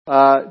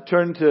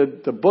turn to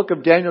the book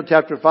of Daniel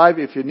chapter 5.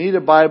 If you need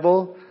a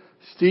Bible,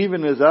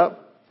 Stephen is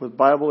up with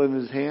Bible in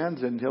his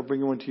hands and he'll bring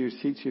you one to your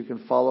seat so you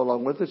can follow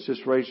along with us.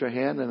 Just raise your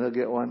hand and he'll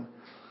get one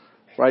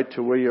right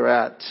to where you're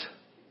at.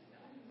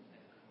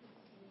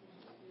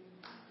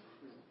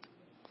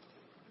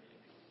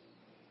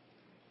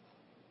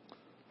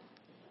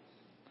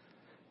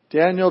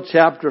 Daniel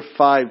chapter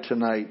 5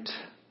 tonight.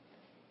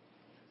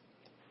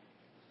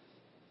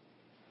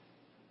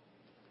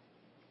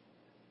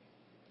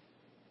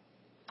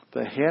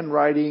 The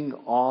handwriting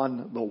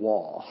on the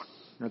wall.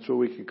 That's what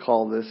we could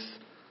call this.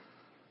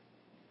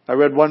 I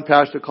read one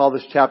pastor call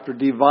this chapter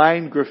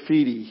Divine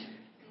Graffiti.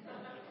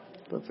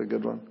 That's a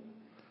good one.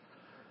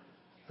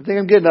 I think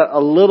I'm getting a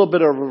little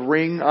bit of a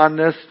ring on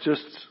this,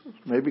 just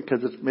maybe because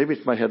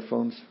it's my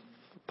headphones.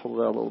 Pull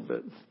it out a little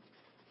bit.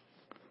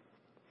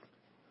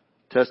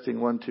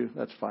 Testing 1, 2.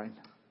 That's fine.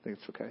 I think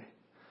it's okay.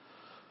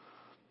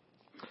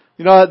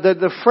 You know,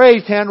 the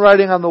phrase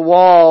handwriting on the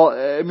wall,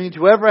 it means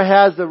whoever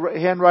has the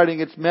handwriting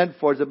it's meant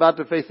for is about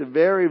to face a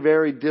very,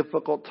 very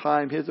difficult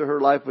time. His or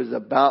her life is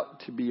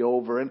about to be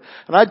over. And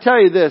I tell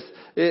you this,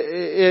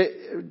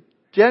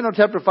 Daniel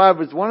chapter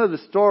 5 is one of the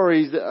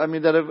stories,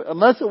 that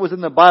unless it was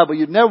in the Bible,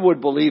 you never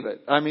would believe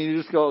it. You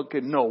just go, okay,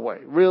 no way.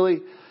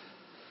 Really?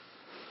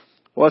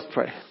 Well, let's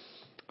pray.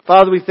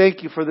 Father, we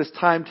thank you for this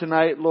time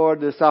tonight, Lord,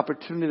 this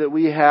opportunity that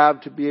we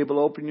have to be able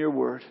to open your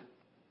word.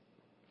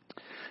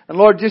 And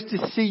Lord, just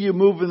to see you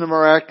move in the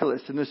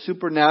miraculous and the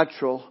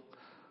supernatural,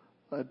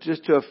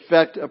 just to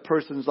affect a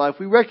person's life.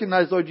 We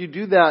recognize, Lord, you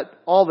do that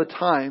all the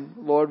time.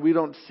 Lord, we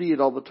don't see it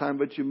all the time,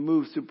 but you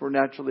move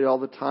supernaturally all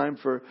the time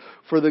for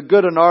the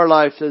good in our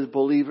lives as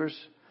believers.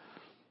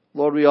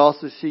 Lord, we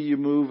also see you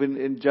move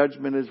in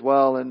judgment as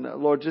well. And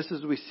Lord, just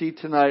as we see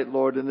tonight,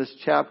 Lord, in this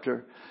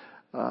chapter,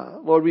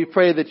 Lord, we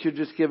pray that you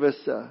just give us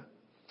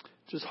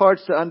just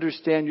hearts to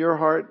understand your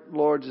heart,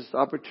 Lord, just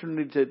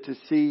opportunity to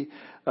see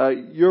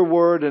your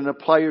word and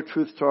apply your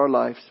truth to our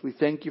lives. We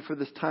thank you for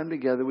this time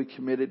together. We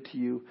commit it to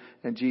you.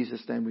 In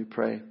Jesus' name we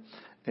pray.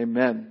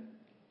 Amen.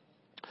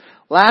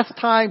 Last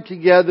time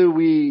together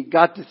we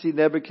got to see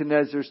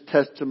Nebuchadnezzar's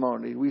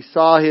testimony. We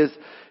saw his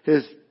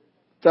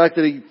fact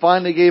that he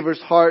finally gave his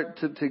heart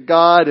to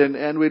God,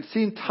 and we'd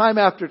seen time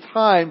after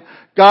time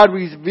God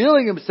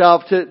revealing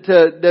himself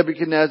to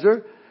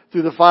Nebuchadnezzar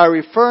through the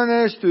fiery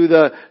furnace,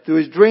 through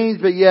his dreams,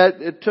 but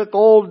yet it took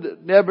old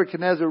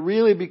Nebuchadnezzar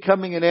really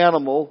becoming an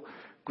animal,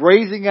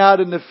 grazing out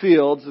in the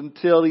fields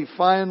until he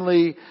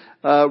finally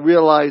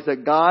realized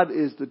that God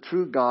is the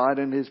true God,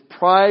 and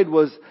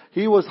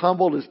he was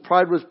humbled, his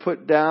pride was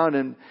put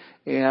down,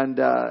 and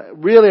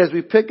really as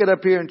we pick it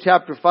up here in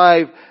chapter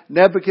 5,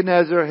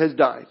 Nebuchadnezzar has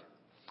died.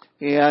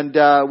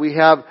 And we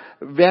have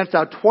advanced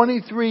now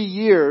 23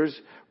 years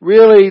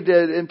really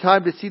in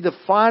time to see the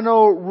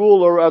final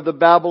ruler of the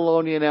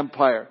Babylonian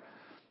Empire.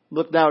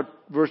 Look now at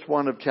verse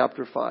 1 of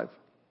chapter 5.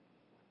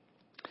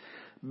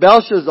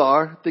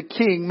 Belshazzar, the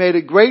king, made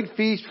a great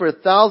feast for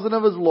 1,000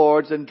 of his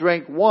lords and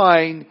drank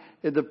wine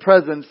in the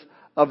presence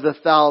of the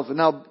 1,000.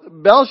 Now,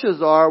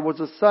 Belshazzar was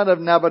the son of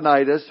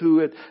Nabonidus,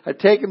 who had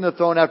taken the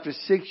throne after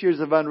 6 years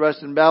of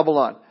unrest in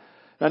Babylon.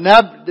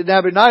 Now,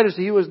 Nabonidus,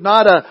 he was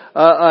not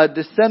a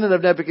descendant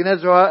of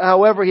Nebuchadnezzar.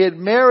 However, he had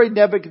married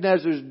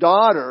Nebuchadnezzar's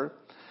daughter,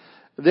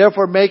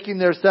 therefore making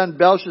their son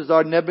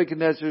Belshazzar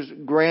Nebuchadnezzar's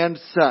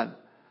grandson.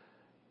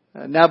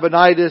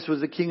 Nabonidus was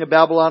the king of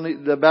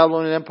Babylon, the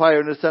Babylonian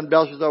Empire, and his son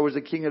Belshazzar was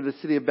the king of the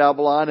city of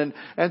Babylon.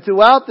 And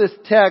throughout this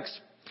text,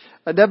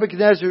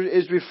 Nebuchadnezzar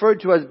is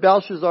referred to as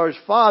Belshazzar's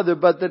father,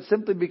 but that's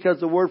simply because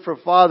the word for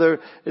father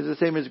is the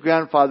same as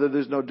grandfather.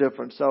 There's no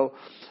difference. So,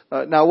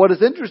 now what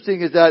is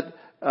interesting is that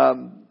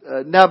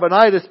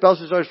Nabonidus,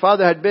 Belshazzar's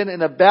father, had been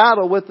in a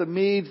battle with the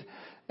Medes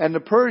and the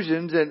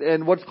Persians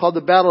and what's called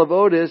the Battle of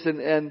Otis.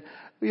 And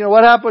you know,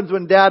 what happens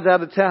when dad's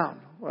out of town?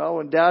 Well,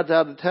 when dad's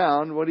out of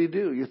town, what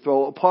do? You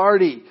throw a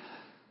party.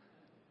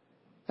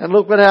 And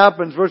look what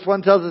happens. Verse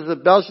 1 tells us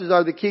that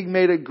Belshazzar the king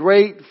made a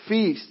great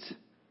feast.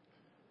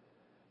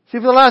 See,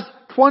 for the last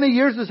 20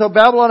 years or so,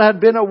 Babylon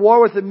had been at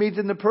war with the Medes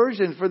and the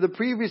Persians. For the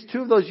previous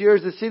 2 of those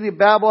years, the city of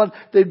Babylon,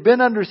 they'd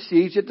been under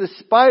siege. Yet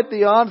despite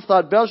the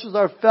onslaught,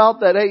 Belshazzar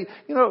felt that, hey,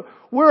 you know,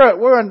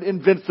 we're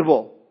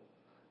invincible.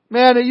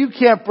 Man, you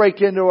can't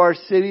break into our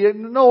city.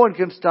 No one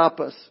can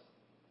stop us.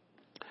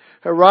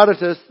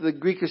 Herodotus, the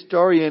Greek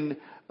historian,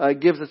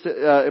 gives us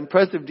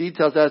impressive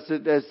details as to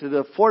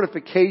the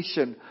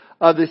fortification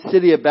of the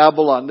city of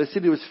Babylon. The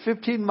city was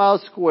 15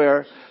 miles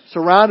square,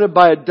 surrounded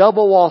by a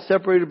double wall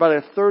separated by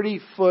a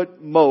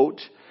 30-foot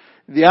moat.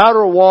 The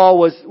outer wall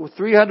was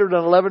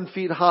 311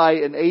 feet high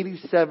and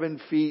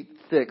 87 feet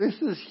thick. This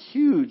is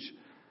huge.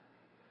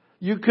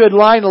 You could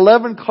line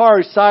 11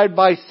 cars side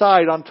by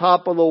side on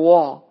top of the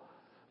wall.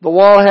 The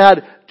wall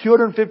had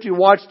 250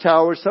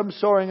 watchtowers, some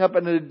soaring up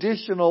an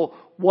additional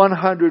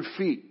 100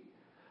 feet.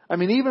 I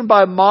mean, even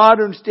by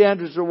modern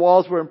standards, the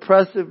walls were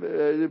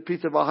impressive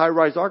piece of a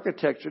high-rise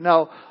architecture.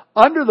 Now,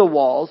 under the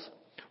walls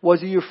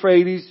was the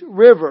Euphrates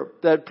River,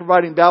 that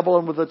providing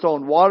Babylon with its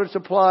own water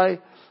supply.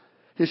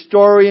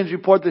 Historians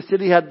report the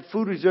city had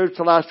food reserves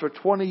to last for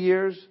 20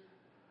 years.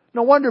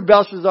 No wonder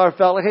Belshazzar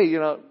felt like, hey,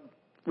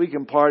 we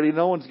can party.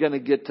 No one's going to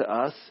get to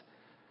us.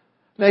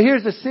 Now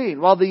here's the scene.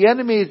 While the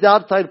enemy is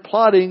outside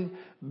plotting,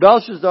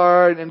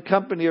 Belshazzar and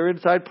company are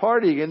inside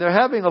partying. And they're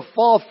having a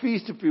fall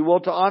feast, if you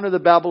will, to honor the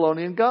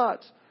Babylonian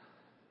gods.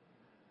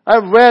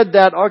 I've read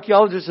that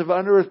archaeologists have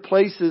unearthed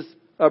palaces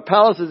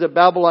at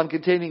Babylon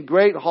containing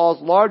great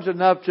halls large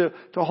enough to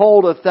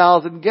hold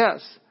 1,000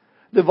 guests.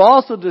 They've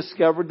also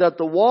discovered that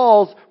the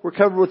walls were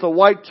covered with a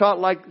white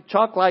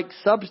chalk-like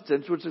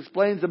substance, which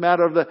explains the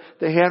matter of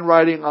the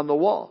handwriting on the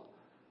wall.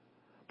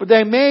 But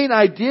the main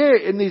idea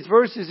in these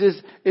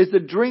verses is the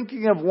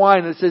drinking of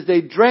wine. It says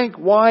they drank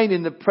wine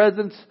in the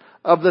presence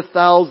of the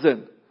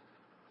 1,000.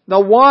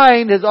 Now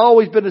wine has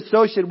always been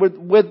associated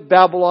with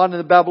Babylon and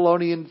the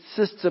Babylonian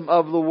system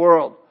of the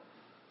world.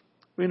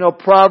 We know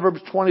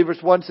Proverbs 20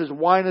 verse 1 says,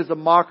 wine is a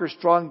mocker,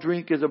 strong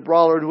drink is a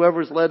brawler, and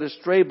whoever is led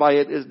astray by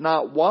it is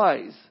not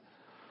wise.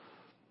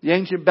 The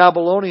ancient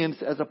Babylonians,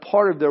 as a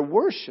part of their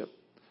worship,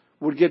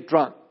 would get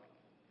drunk.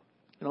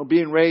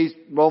 Being raised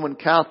Roman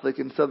Catholic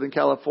in Southern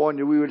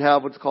California, we would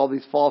have what's called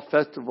these fall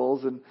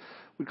festivals, and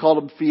we called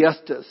them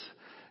fiestas.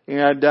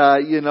 And,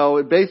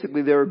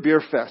 basically they were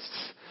beer fests.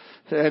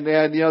 And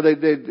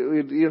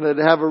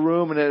they'd have a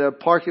room and a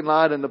parking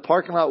lot, and the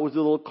parking lot was a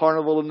little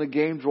carnival in the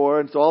game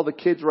drawer, and so all the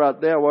kids were out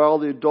there while all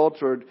the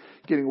adults were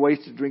getting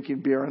wasted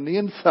drinking beer on the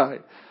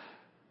inside.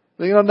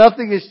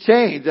 Nothing has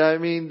changed,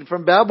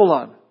 from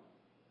Babylon.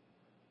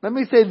 Let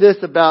me say this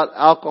about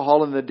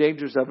alcohol and the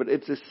dangers of it.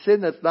 It's a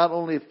sin that not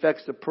only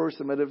affects the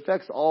person, but it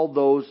affects all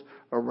those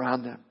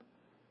around them.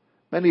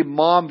 Many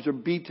moms are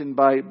beaten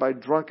by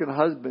drunken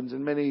husbands,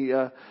 and many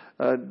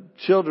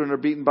children are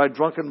beaten by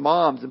drunken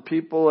moms, and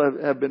people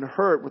have been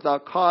hurt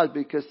without cause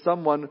because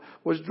someone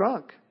was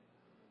drunk.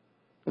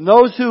 And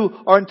those who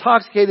are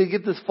intoxicated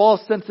get this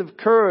false sense of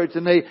courage,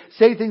 and they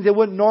say things they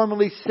wouldn't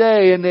normally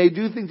say, and they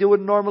do things they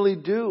wouldn't normally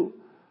do.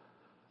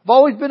 I've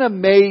always been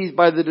amazed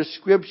by the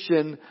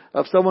description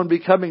of someone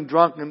becoming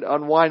drunk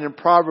on wine in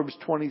Proverbs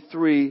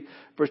 23,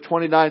 verse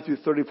 29 through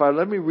 35.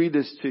 Let me read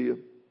this to you.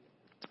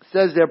 It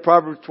says there,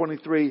 Proverbs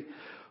 23,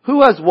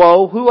 who has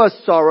woe, who has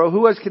sorrow,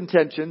 who has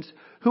contentions,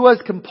 who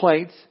has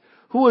complaints,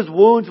 who has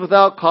wounds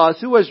without cause,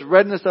 who has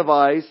redness of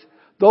eyes,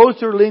 those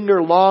who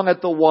linger long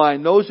at the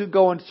wine, those who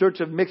go in search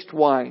of mixed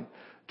wine.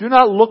 Do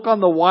not look on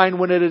the wine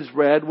when it is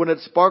red, when it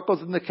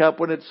sparkles in the cup,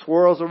 when it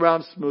swirls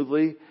around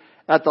smoothly.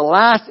 At the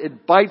last,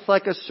 it bites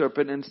like a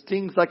serpent and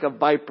stings like a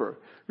viper.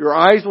 Your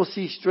eyes will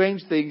see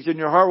strange things, and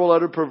your heart will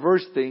utter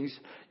perverse things.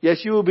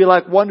 Yes, you will be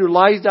like one who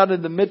lies down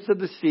in the midst of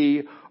the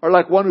sea, or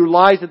like one who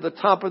lies at the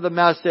top of the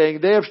mast, saying,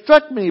 they have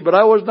struck me, but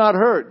I was not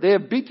hurt. They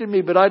have beaten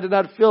me, but I did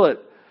not feel it.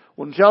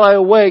 When shall I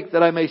awake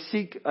that I may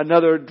seek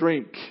another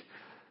drink?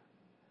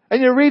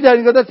 And you read that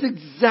and you go, that's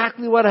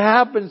exactly what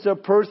happens to a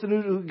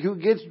person who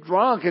gets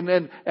drunk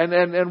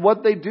and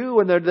what they do,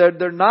 and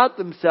they're not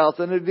themselves,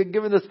 and they're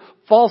given this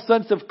false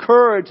sense of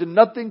courage and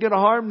nothing can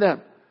harm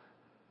them.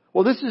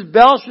 Well, this is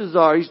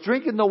Belshazzar. He's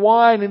drinking the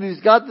wine and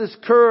he's got this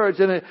courage,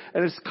 and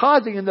it's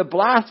causing him to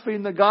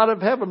blaspheme the God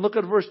of heaven. Look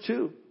at verse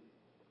 2.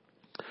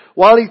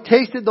 While he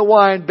tasted the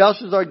wine,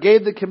 Belshazzar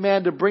gave the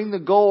command to bring the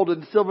gold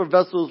and silver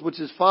vessels which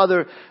his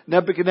father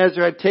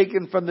Nebuchadnezzar had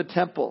taken from the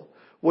temple,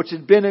 which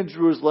had been in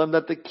Jerusalem,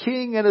 that the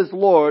king and his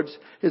lords,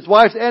 his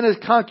wives and his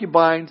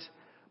concubines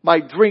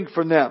might drink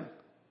from them.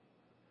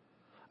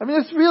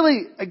 This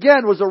really,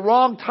 again, was a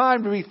wrong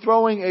time to be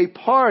throwing a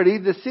party.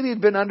 The city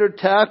had been under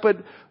attack, but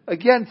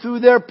again, through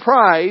their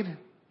pride,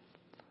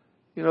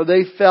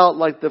 they felt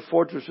like the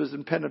fortress was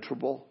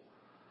impenetrable.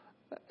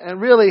 And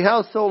really,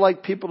 how so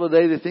like people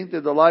today, they think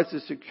that their lives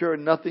are secure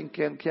and nothing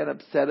can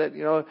upset it.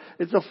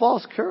 It's a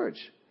false courage.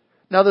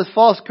 Now this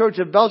false courage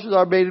of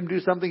Belshazzar made him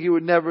do something he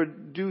would never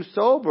do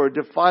sober,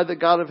 defy the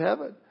God of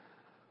heaven.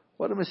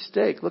 What a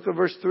mistake. Look at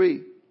verse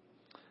 3.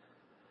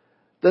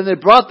 Then they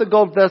brought the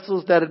gold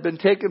vessels that had been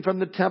taken from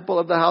the temple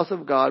of the house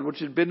of God, which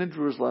had been in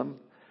Jerusalem,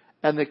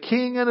 and the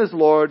king and his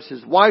lords,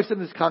 his wives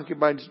and his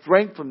concubines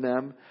drank from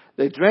them.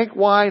 They drank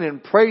wine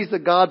and praised the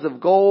gods of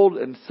gold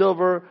and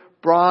silver,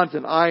 bronze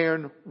and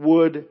iron,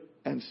 wood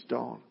and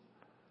stone.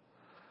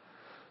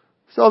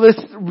 So this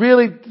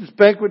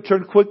banquet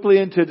turned quickly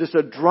into just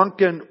a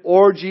drunken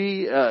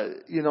orgy.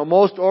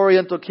 Most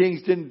Oriental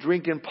kings didn't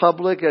drink in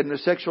public, and their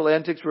sexual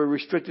antics were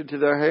restricted to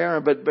their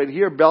harem. But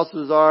here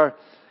Belshazzar,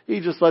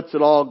 he just lets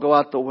it all go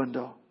out the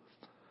window.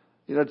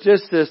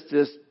 Just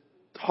this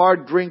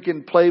hard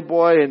drinking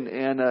playboy,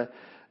 and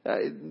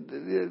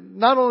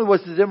not only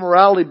was his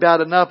immorality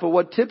bad enough, but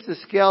what tips the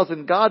scales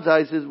in God's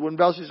eyes is when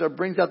Belshazzar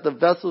brings out the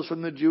vessels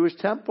from the Jewish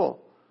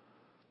temple.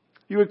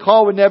 You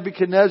recall when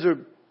Nebuchadnezzar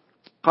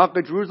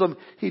conquered Jerusalem,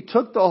 he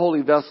took the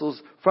holy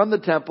vessels from the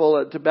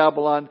temple to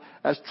Babylon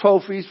as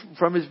trophies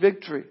from his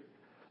victory.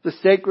 The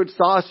sacred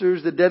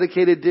saucers, the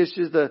dedicated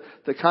dishes, the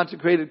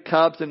consecrated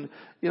cups, and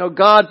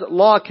God's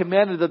law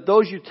commanded that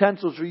those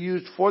utensils were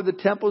used for the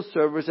temple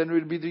service and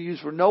would be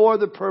used for no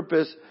other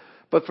purpose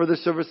but for the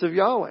service of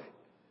Yahweh.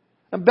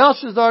 And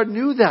Belshazzar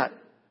knew that.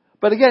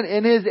 But again,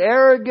 in his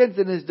arrogance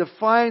and his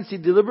defiance, he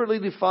deliberately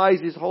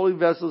defies these holy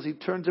vessels. He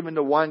turns them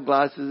into wine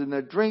glasses, and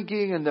they're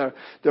drinking and they're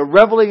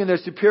reveling in their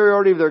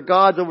superiority of their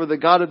gods over the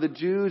God of the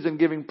Jews and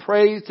giving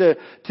praise to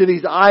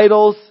these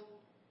idols.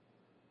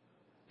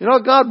 You know,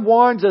 God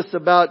warns us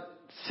about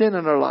sin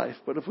in our life.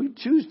 But if we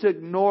choose to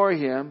ignore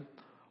Him,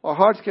 our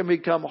hearts can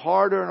become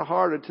harder and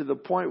harder to the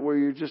point where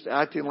you're just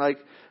acting like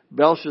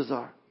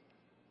Belshazzar.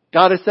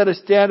 God has set a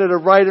standard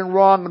of right and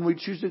wrong, and we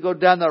choose to go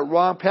down that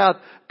wrong path.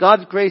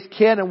 God's grace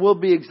can and will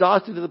be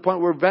exhausted to the point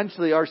where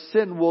eventually our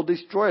sin will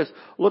destroy us.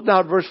 Look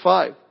now at verse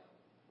 5.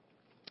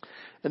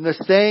 In the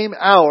same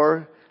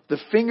hour, the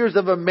fingers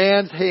of a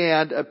man's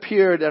hand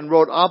appeared and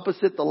wrote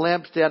opposite the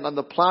lampstand on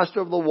the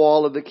plaster of the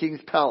wall of the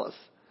king's palace.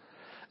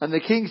 And the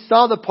king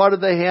saw the part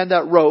of the hand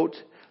that wrote.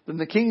 Then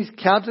the king's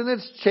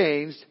countenance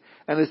changed,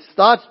 and his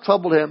thoughts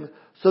troubled him,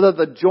 so that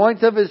the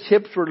joints of his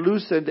hips were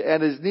loosened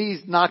and his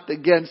knees knocked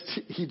against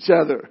each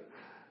other.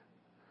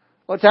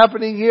 What's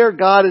happening here?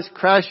 God is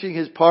crashing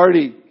his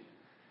party.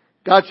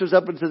 God shows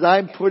up and says,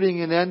 I'm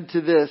putting an end to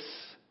this.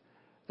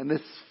 And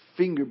this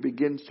finger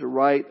begins to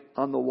write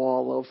on the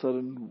wall. All of a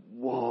sudden,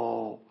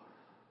 whoa.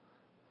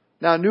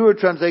 Now, a newer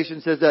translation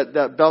says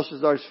that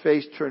Belshazzar's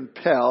face turned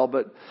pale,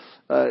 but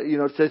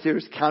it says here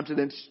his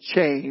countenance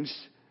changed.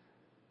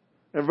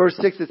 In verse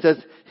 6 it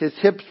says his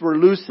hips were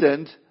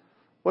loosened.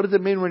 What does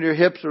it mean when your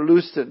hips are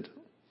loosened?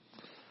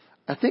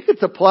 I think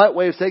it's a polite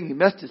way of saying he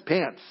messed his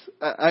pants.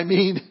 I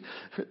mean,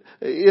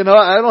 I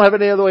don't have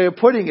any other way of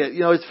putting it.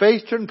 His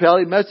face turned pale,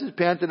 he messed his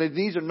pants, and his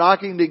knees are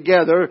knocking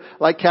together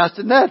like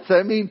castanets.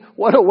 I mean,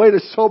 what a way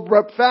to sober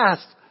up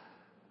fast.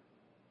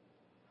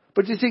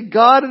 But you see,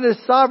 God in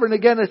His sovereign,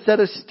 again, has set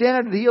a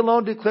standard. He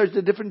alone declares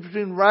the difference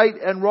between right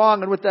and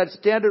wrong. And with that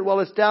standard well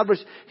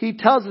established, He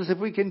tells us if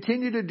we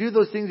continue to do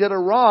those things that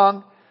are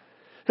wrong,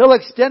 He'll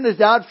extend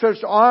His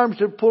outstretched arms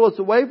to pull us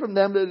away from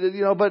them.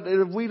 But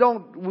if we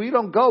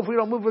don't go, if we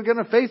don't move, we're going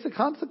to face the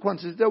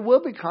consequences. There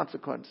will be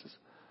consequences.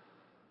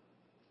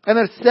 And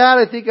it's sad,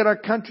 I think, in our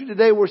country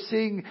today, we're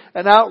seeing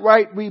an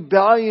outright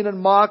rebellion and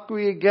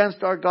mockery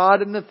against our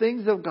God and the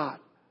things of God.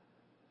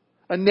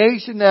 A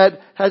nation that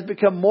has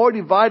become more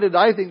divided,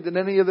 I think, than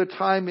any other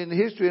time in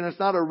history. And it's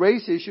not a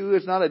race issue.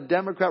 It's not a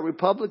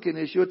Democrat-Republican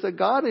issue. It's a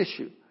God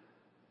issue.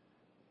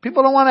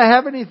 People don't want to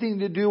have anything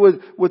to do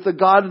with the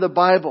God of the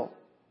Bible.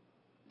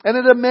 And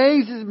it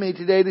amazes me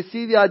today to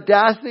see the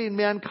audacity in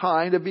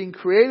mankind of being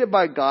created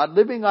by God,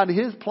 living on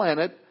His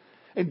planet,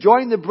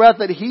 enjoying the breath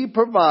that He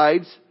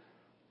provides.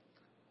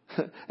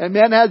 And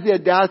man has the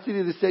audacity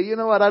to say, you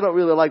know what, I don't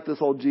really like this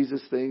whole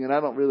Jesus thing, and I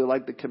don't really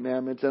like the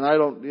commandments, and I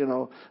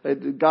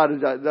don't, God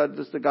is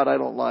just the God I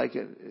don't like.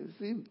 And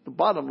see, the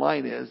bottom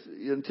line is,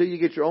 until you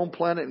get your own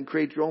planet and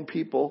create your own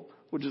people,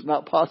 which is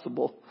not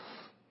possible,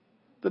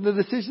 then the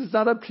decision's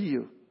not up to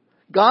you.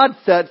 God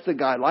sets the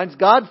guidelines,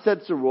 God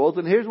sets the rules,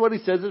 and here's what He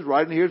says is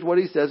right, and here's what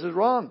He says is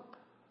wrong.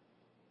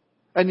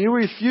 And you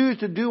refuse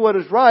to do what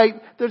is right,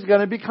 there's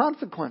going to be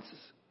consequences.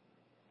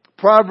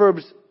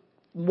 Proverbs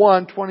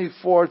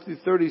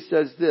 1:24-30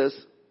 says this.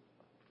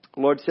 The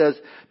Lord says,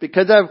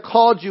 because I have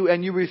called you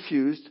and you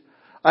refused,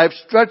 I have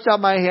stretched out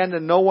my hand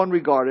and no one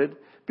regarded,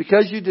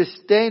 because you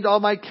disdained all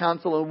my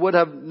counsel and would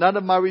have none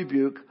of my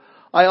rebuke,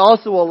 I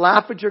also will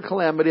laugh at your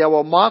calamity. I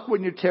will mock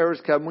when your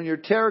terrors come. When your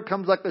terror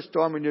comes like a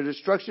storm and your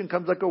destruction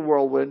comes like a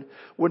whirlwind,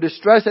 when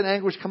distress and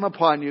anguish come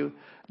upon you,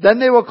 then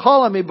they will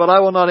call on me, but I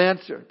will not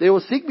answer. They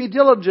will seek me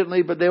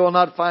diligently, but they will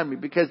not find me,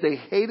 because they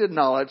hated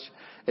knowledge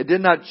and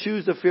did not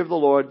choose the fear of the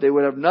Lord. They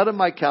would have none of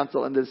my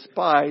counsel and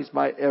despise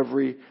my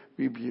every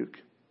rebuke.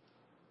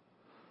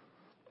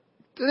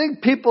 I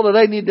think people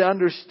today need to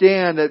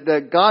understand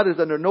that God is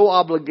under no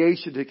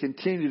obligation to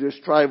continue to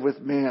strive with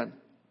man.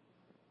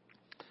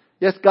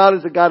 Yes, God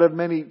is a God of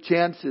many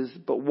chances,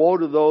 but woe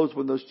to those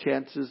when those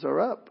chances are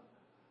up.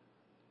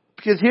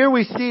 Because here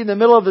we see in the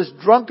middle of this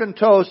drunken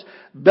toast,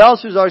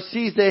 Belshazzar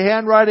sees the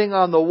handwriting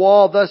on the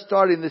wall, thus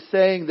starting the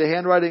saying, the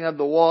handwriting on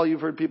the wall.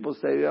 You've heard people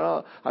say,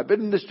 I've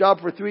been in this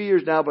job for 3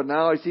 years now, but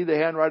now I see the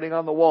handwriting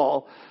on the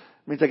wall.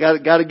 It means I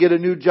got to get a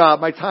new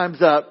job. My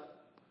time's up.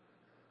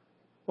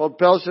 Well,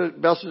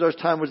 Belshazzar's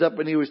time was up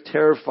and he was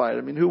terrified.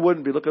 I mean, who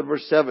wouldn't be? Look at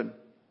verse 7.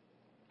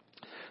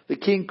 The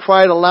king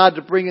cried aloud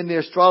to bring in the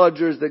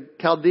astrologers, the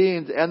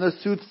Chaldeans, and the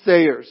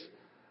soothsayers.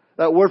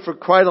 That word for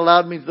cried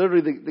aloud means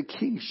literally the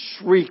king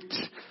shrieked.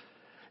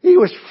 He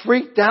was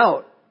freaked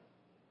out.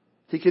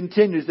 He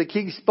continues, the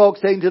king spoke,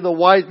 saying to the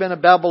wise men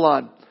of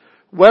Babylon,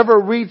 whoever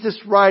reads this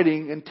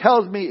writing and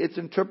tells me its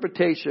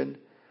interpretation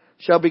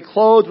shall be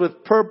clothed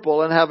with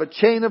purple and have a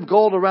chain of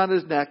gold around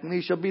his neck, and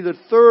he shall be the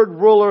third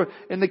ruler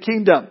in the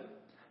kingdom.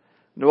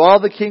 Now all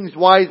the king's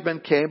wise men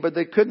came, but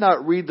they could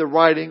not read the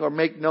writing or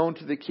make known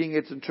to the king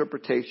its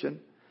interpretation.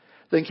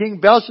 Then King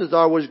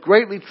Belshazzar was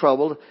greatly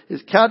troubled,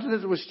 his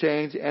countenance was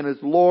changed, and his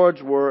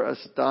lords were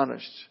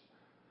astonished.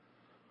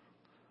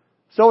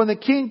 So when the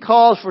king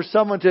calls for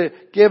someone to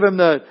give him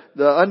the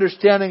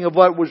understanding of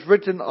what was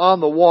written on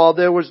the wall,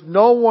 there was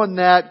no one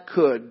that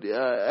could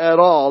at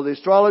all. The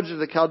astrologers,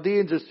 the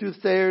Chaldeans, the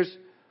soothsayers.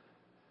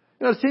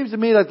 It seems to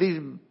me like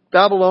these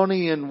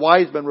Babylonian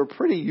wise men were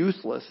pretty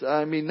useless.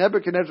 I mean,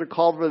 Nebuchadnezzar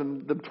called for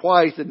them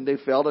twice and they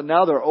failed, and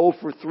now they're 0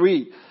 for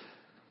 3.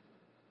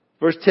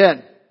 Verse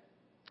 10.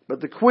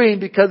 But the queen,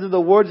 because of the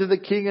words of the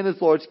king and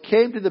his lords,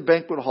 came to the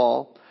banquet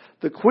hall.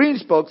 The queen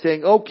spoke,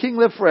 saying, O king,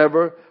 live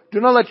forever. Do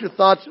not let your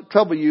thoughts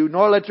trouble you,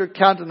 nor let your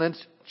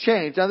countenance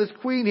change. Now this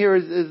queen here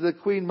is the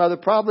queen mother,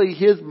 probably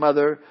his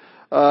mother,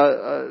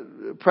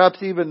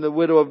 perhaps even the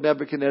widow of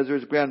Nebuchadnezzar,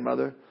 his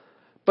grandmother.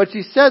 But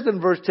she says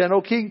in verse 10,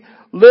 O king,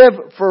 live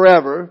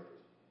forever.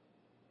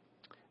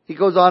 She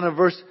goes on in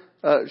verse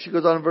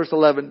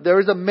 11. There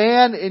is a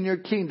man in your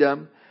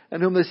kingdom, in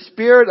whom the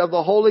Spirit of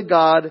the Holy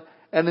God,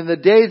 and in the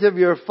days of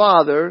your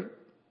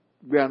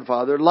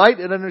grandfather, light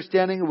and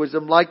understanding and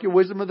wisdom, like your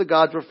wisdom of the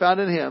gods, were found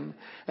in him.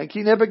 And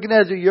King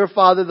Nebuchadnezzar, your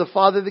father, the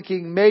father of the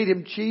king, made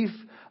him chief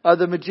of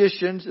the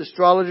magicians,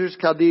 astrologers,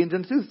 Chaldeans,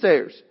 and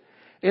soothsayers.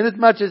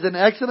 Inasmuch as an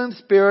excellent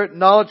spirit,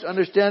 knowledge,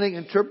 understanding,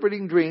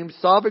 interpreting dreams,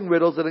 solving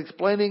riddles, and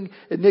explaining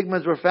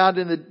enigmas were found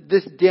in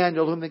this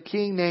Daniel, whom the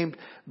king named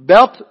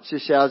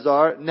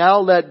Belteshazzar. Now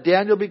let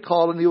Daniel be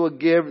called, and he will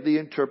give the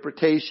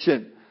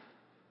interpretation.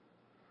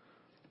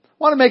 I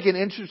want to make an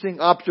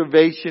interesting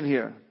observation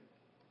here.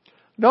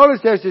 Notice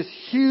there's this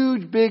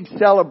huge big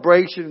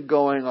celebration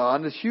going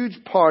on, this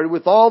huge party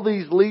with all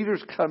these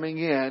leaders coming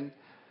in.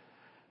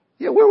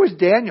 Yeah, where was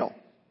Daniel?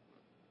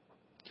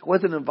 He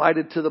wasn't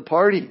invited to the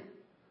party.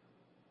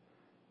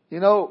 You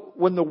know,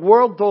 when the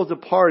world throws a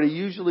party,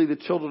 usually the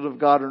children of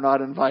God are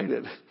not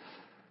invited.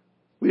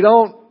 We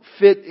don't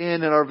fit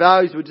in, and our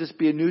values would just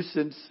be a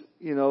nuisance,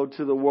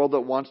 to the world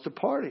that wants to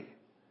party.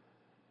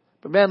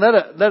 But man,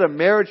 let a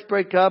marriage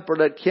break up, or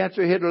let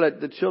cancer hit, or let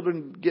the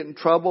children get in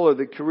trouble, or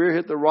the career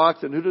hit the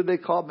rocks, and who do they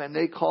call? Man,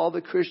 they call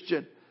the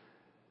Christian.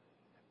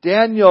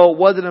 Daniel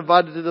wasn't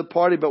invited to the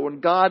party, but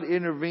when God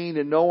intervened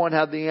and no one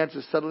had the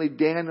answer, suddenly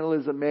Daniel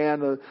is the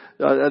man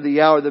of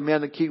the hour, the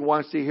man the king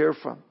wants to hear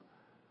from.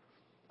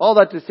 All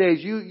that to say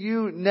is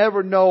you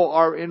never know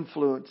our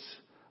influence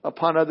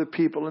upon other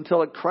people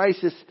until a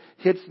crisis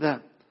hits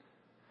them.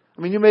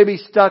 I mean, you may be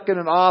stuck in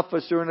an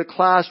office or in a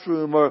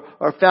classroom or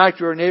a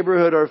factory or a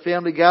neighborhood or a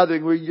family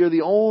gathering where you're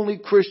the only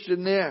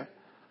Christian there.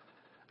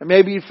 And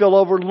maybe you feel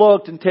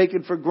overlooked and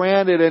taken for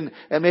granted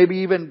and maybe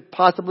even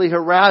possibly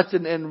harassed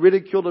and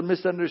ridiculed and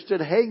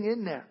misunderstood. Hang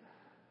in there.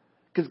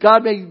 Because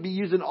God may be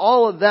using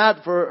all of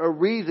that for a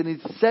reason.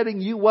 He's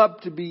setting you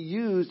up to be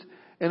used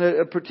in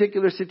a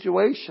particular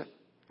situation.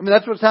 I mean,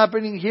 that's what's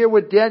happening here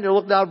with Daniel.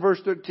 Look now at verse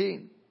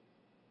 13.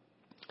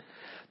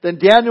 Then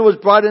Daniel was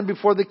brought in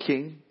before the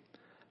king.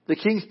 The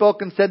king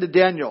spoke and said to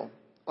Daniel,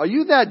 Are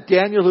you that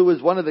Daniel who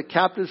was one of the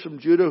captives from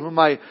Judah, whom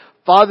my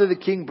father the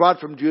king brought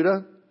from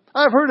Judah?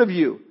 I have heard of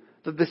you,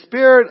 that the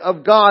Spirit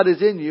of God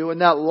is in you,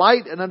 and that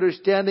light and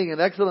understanding and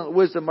excellent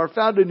wisdom are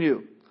found in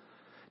you.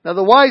 Now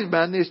the wise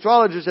men, the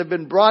astrologers, have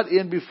been brought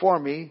in before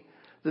me,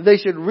 that they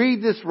should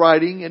read this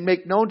writing and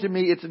make known to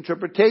me its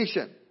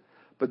interpretation.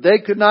 But they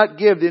could not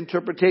give the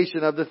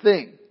interpretation of the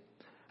thing.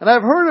 And I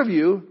have heard of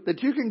you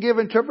that you can give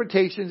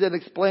interpretations and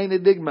explain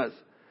enigmas.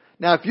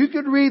 Now if you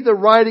could read the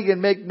writing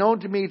and make known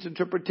to me its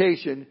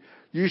interpretation,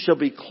 you shall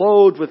be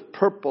clothed with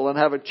purple and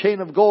have a chain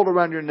of gold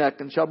around your neck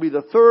and shall be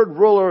the third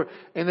ruler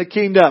in the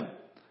kingdom.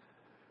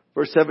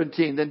 Verse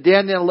 17. Then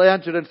Daniel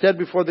answered and said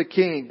before the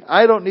king,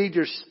 I don't need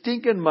your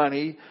stinking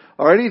money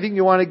or anything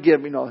you want to give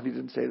me. No, he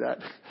didn't say that.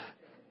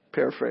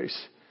 Paraphrase.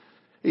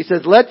 He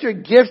says, let your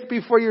gifts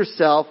be for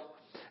yourself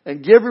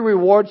and give your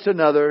rewards to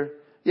another.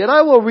 Yet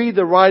I will read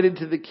the writing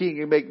to the king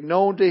and make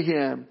known to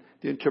him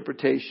the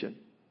interpretation.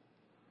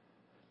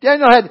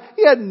 Daniel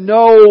had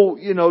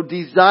no,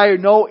 desire,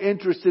 no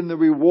interest in the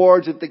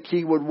rewards that the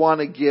king would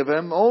want to give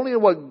him. Only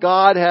what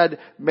God had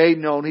made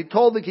known. He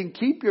told the king,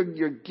 keep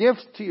your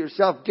gifts to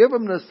yourself. Give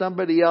them to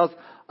somebody else.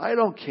 I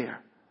don't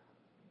care.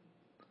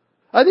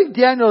 I think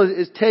Daniel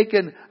is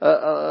taking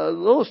a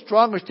little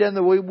stronger stand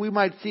than we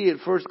might see at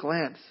first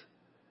glance.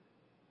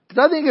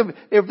 Because I think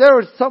if there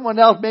was someone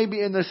else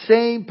maybe in the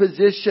same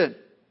position,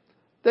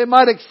 they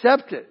might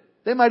accept it.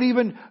 They might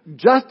even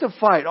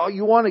justify it. Oh,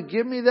 you want to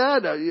give me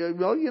that?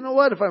 Well, you know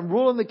what? If I'm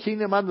ruling the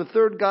kingdom, I'm the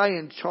third guy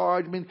in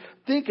charge. I mean,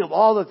 think of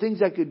all the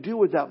things I could do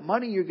with that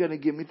money you're going to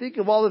give me. Think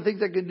of all the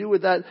things I could do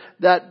with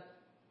that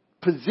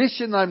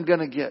position I'm going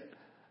to get.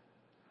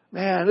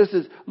 Man, this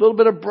is a little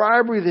bit of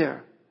bribery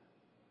there.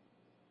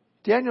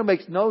 Daniel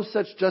makes no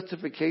such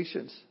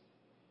justifications.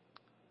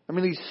 I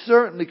mean, he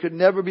certainly could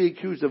never be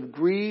accused of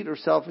greed or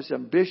selfish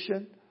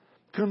ambition.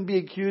 Couldn't be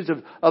accused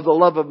of the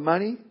love of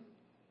money.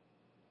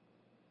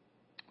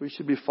 We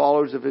should be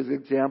followers of his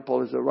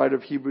example, as the writer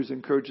of Hebrews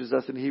encourages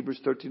us in Hebrews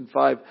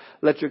 13:5.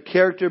 Let your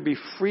character be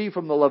free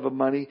from the love of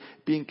money,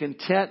 being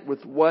content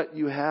with what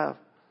you have.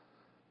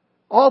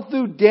 All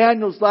through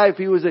Daniel's life,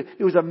 he was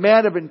a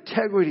man of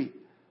integrity.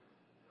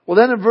 Well,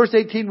 then in verse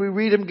 18, we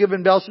read him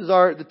giving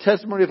Belshazzar the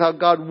testimony of how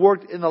God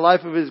worked in the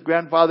life of his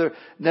grandfather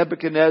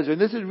Nebuchadnezzar.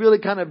 And this is really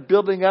kind of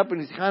building up, and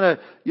he's kind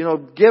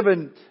of,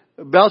 giving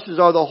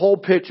Belshazzar the whole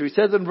picture. He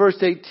says in verse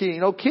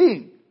 18, O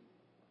king,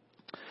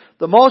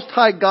 the Most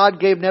High God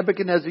gave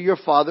Nebuchadnezzar your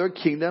father a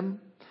kingdom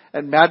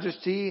and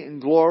majesty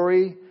and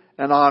glory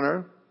and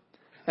honor.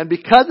 And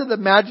because of the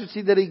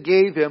majesty that he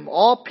gave him,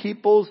 all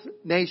peoples,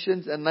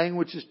 nations, and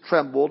languages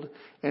trembled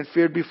and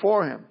feared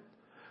before him.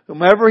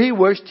 Whomever he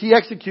wished, he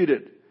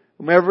executed.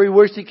 Whomever he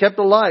wished, he kept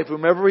alive.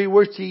 Whomever he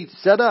wished, he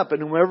set up. And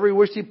whomever he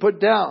wished, he put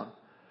down.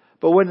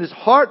 But when his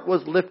heart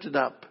was lifted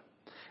up,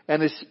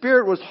 and his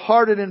spirit was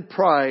hardened in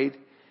pride,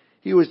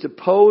 he was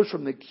deposed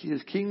from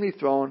his kingly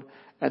throne,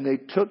 and they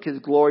took his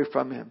glory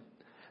from him.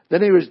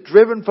 Then he was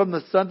driven from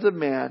the sons of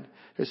man.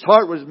 His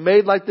heart was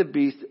made like the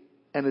beast,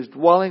 and his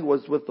dwelling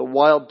was with the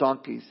wild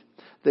donkeys.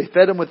 They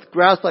fed him with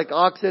grass like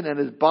oxen, and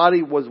his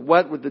body was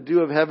wet with the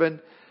dew of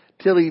heaven,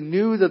 till he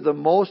knew that the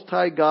Most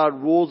High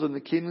God rules in the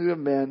kingdom of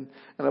men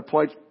and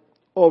appoints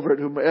over it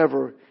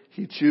whomever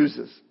he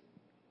chooses.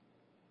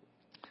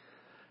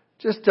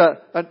 Just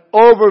an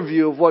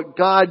overview of what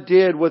God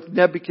did with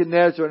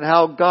Nebuchadnezzar and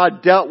how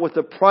God dealt with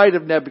the pride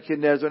of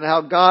Nebuchadnezzar and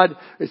how God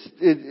is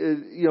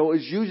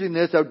using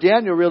this. How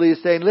Daniel really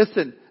is saying,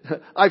 listen,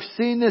 I've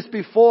seen this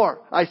before.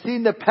 I've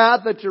seen the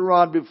path that you're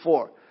on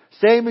before.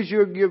 Same as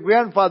your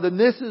grandfather. And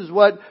this is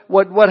what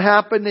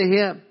happened to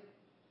him.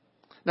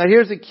 Now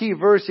here's a key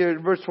verse here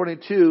in verse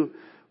 22.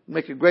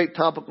 Make a great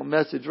topical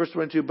message. Verse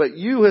 22. But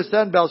you, his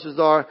son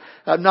Belshazzar,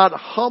 have not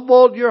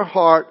humbled your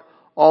heart,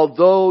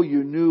 although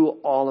you knew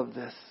all of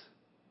this.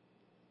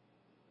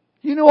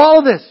 You knew all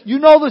of this. You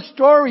know the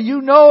story.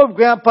 You know of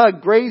Grandpa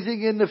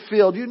grazing in the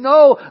field. You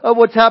know of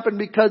what's happened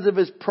because of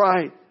his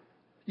pride.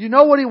 You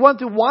know what he went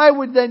through. Why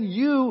would then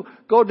you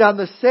go down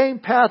the same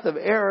path of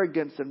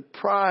arrogance and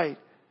pride?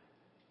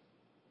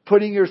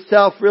 Putting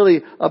yourself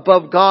really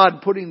above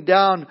God, putting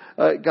down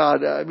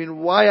God. I mean,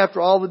 why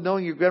after all the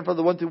knowing your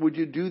grandfather went through would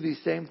you do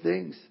these same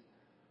things?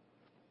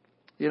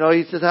 You know,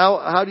 he says,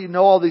 how do you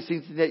know all these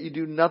things and yet you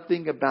do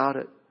nothing about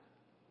it?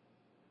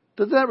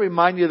 Doesn't that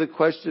remind you of the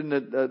question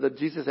that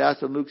Jesus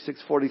asked in Luke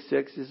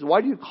 6:46? He says,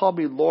 why do you call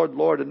me Lord,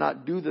 Lord, and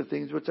not do the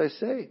things which I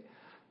say?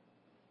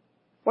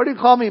 Why do you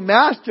call me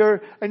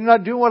Master and you're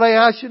not doing what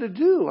I ask you to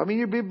do? I mean,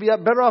 you'd be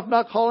better off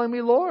not calling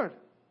me Lord.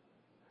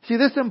 See,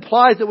 this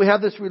implies that we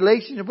have this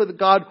relationship with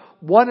God,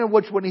 one in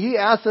which when He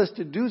asks us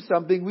to do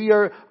something, we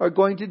are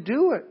going to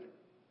do it.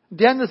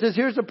 Daniel says,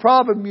 here's the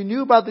problem. You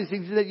knew about these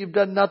things and that you've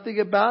done nothing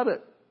about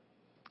it.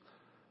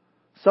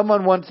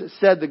 Someone once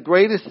said the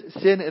greatest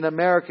sin in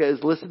America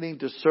is listening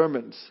to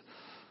sermons.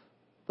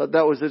 Thought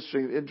that was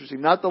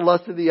interesting. Not the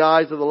lust of the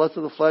eyes or the lust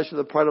of the flesh or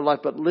the pride of life,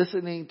 but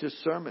listening to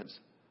sermons.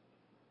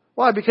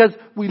 Why? Because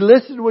we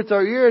listen with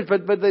our ears,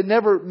 but they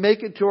never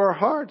make it to our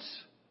hearts.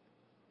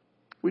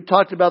 We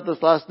talked about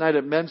this last night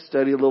at men's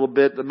study a little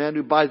bit. The man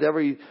who buys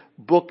every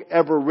book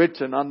ever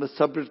written on the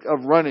subject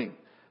of running.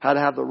 How to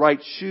have the right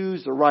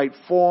shoes, the right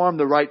form,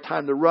 the right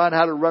time to run,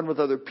 how to run with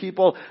other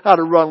people, how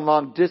to run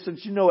long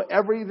distance. You know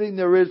everything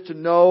there is to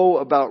know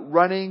about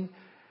running,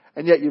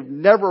 and yet you've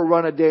never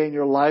run a day in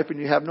your life and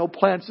you have no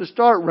plans to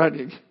start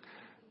running.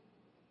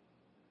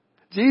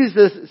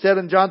 Jesus said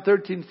in John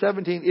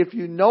 13:17, if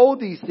you know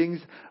these things,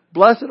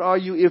 blessed are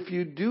you if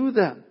you do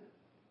them.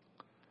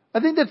 I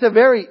think that's a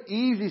very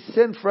easy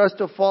sin for us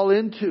to fall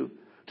into.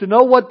 To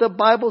know what the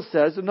Bible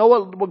says, to know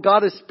what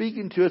God is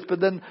speaking to us, but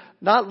then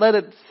not let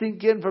it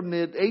sink in from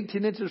the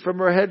 18 inches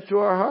from our heads to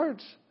our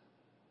hearts.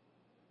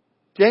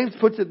 James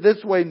puts it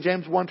this way in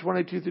James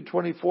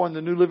 1:22-24 in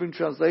the New Living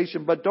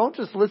Translation. But don't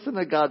just listen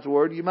to God's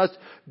Word. You must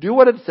do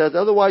what it says.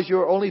 Otherwise you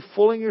are only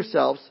fooling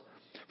yourselves.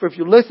 For if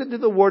you listen to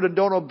the Word and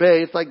don't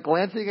obey, it's like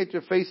glancing at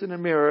your face in a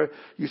mirror.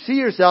 You see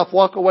yourself,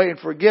 walk away and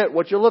forget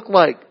what you look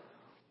like.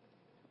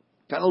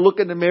 Kind of look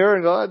in the mirror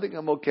and go, I think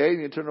I'm okay.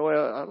 And you turn away.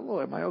 I don't know.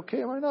 Am I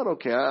okay? Am I not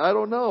okay? I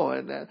don't know.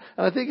 And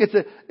I think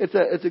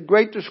it's a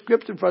great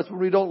description for us when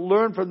we don't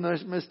learn from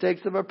the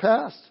mistakes of our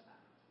past.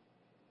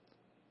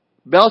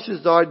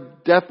 Belshazzar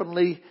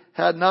definitely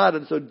had not.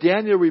 And so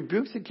Daniel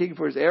rebukes the king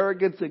for his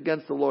arrogance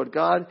against the Lord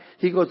God.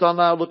 He goes on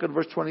now, look at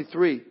verse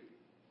 23.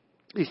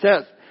 He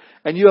says,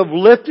 and you have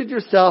lifted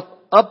yourself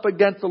up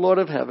against the Lord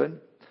of heaven.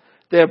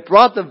 They have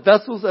brought the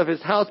vessels of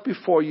his house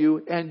before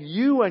you, and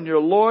you and your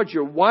lords,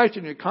 your wives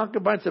and your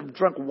concubines have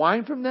drunk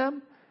wine from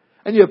them.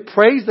 And you have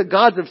praised the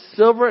gods of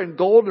silver and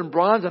gold and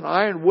bronze and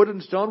iron, wood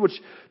and stone, which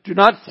do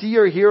not see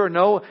or hear or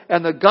know.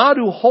 And the God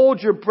who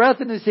holds your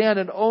breath in his hand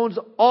and owns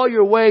all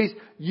your ways,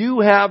 you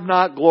have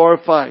not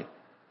glorified.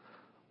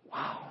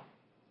 Wow.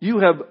 You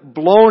have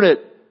blown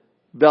it,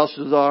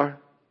 Belshazzar.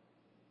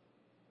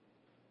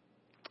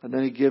 And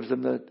then he gives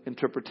them the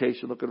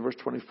interpretation. Look at verse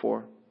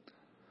 24.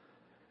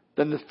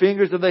 Then the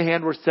fingers of the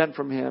hand were sent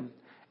from him,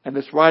 and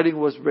this writing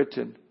was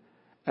written.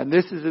 And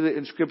this is the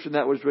inscription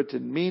that was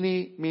written.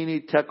 Mene,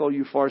 mene, tekel,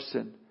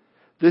 upharsin.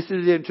 This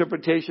is the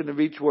interpretation of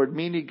each word.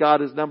 Mene,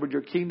 God has numbered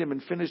your kingdom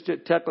and finished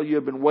it. Tekel, you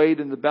have been weighed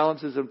in the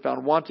balances and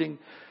found wanting.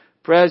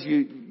 Perez,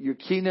 your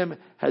kingdom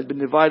has been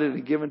divided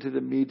and given to the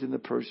Medes and the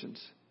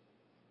Persians.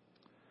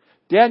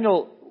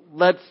 Daniel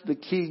lets the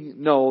king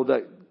know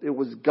that it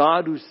was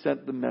God who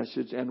sent the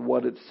message and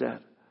what it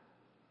said.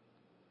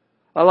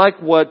 I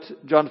like what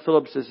John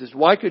Phillips says.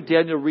 Why could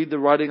Daniel read the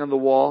writing on the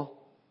wall?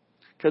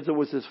 Because it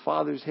was his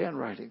father's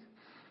handwriting.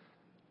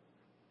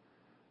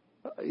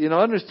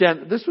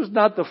 Understand, this was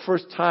not the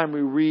first time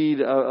we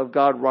read of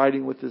God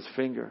writing with His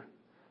finger.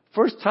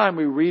 First time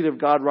we read of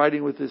God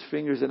writing with His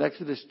fingers in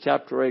Exodus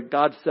chapter 8.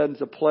 God sends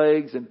the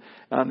plagues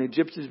on the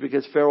Egyptians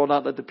because Pharaoh will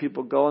not let the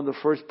people go. And the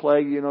first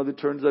plague, that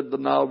turns the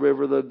Nile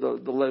River,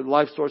 the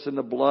life source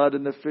into blood,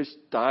 and the fish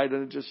died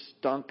and it just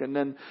stunk. And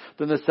then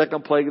the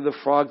second plague of the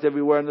frogs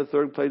everywhere, and the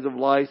third plague of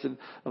lice. And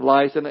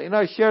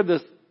I shared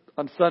this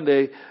on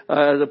Sunday,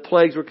 the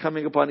plagues were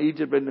coming upon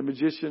Egypt, and the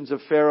magicians of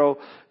Pharaoh,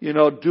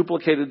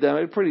 duplicated them.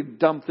 A pretty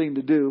dumb thing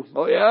to do.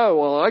 Oh yeah,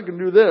 well I can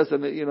do this,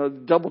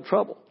 and double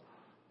trouble.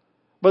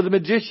 But the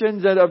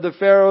magicians of the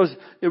pharaohs,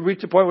 it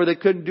reached a point where they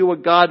couldn't do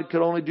what God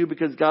could only do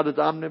because God is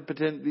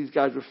omnipotent. These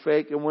guys were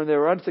fake. And when they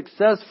were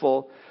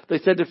unsuccessful, they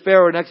said to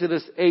Pharaoh in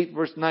Exodus 8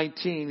 verse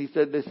 19,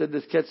 they said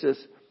this, catch this.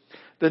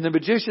 Then the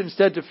magician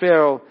said to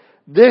Pharaoh,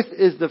 "This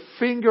is the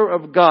finger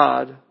of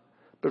God."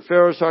 But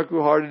Pharaoh's heart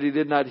grew hard and he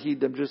did not heed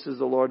them, just as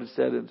the Lord had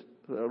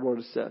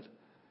said.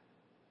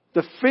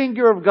 The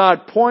finger of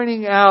God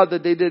pointing out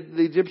that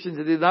the Egyptians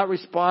did not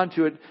respond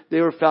to it.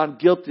 They were found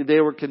guilty.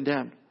 They were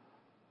condemned.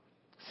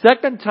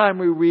 Second time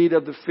we read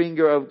of the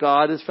finger of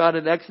God is found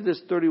in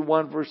Exodus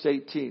 31 verse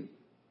 18.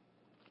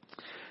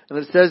 And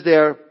it says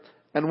there,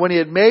 "And when he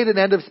had made an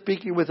end of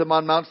speaking with him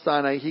on Mount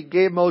Sinai, he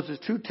gave Moses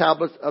 2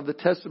 tablets of the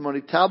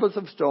testimony, tablets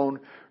of stone,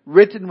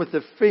 written with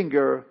the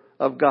finger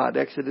of God."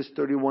 Exodus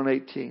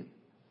 31:18.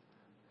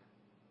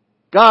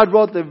 God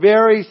wrote the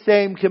very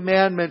same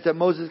commandments that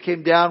Moses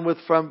came down with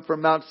from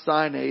Mount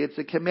Sinai. It's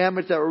the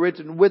commandments that were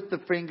written with the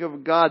finger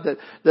of God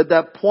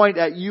that point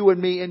at you and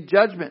me in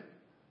judgment.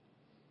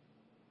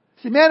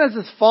 See, man has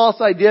this false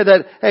idea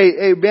that,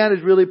 hey, man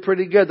is really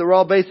pretty good. They're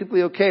all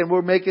basically okay and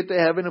we'll make it to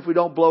heaven if we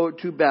don't blow it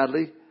too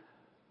badly.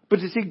 But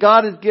you see,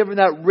 God has given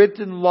that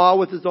written law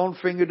with His own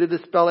finger to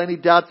dispel any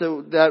doubt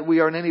that we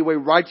are in any way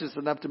righteous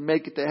enough to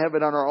make it to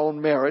heaven on our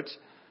own merits.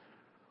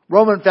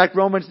 Romans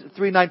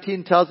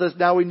 3:19 tells us,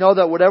 "Now we know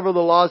that whatever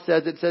the law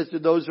says, it says to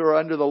those who are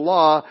under the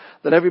law,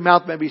 that every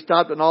mouth may be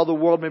stopped and all the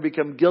world may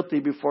become guilty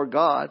before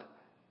God."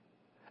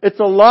 It's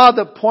a law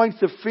that points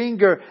the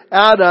finger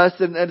at us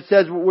and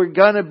says we're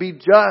going to be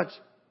judged.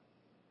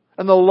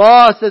 And the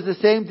law says the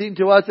same thing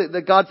to us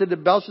that God said to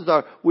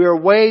Belshazzar, "We are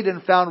weighed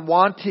and found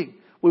wanting."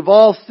 We've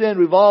all sinned.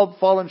 We've all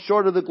fallen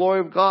short of the glory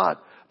of God.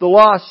 The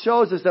law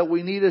shows us that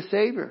we need a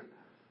Savior.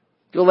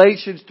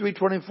 Galatians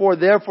 3:24,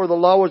 "Therefore the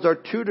law was our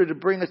tutor to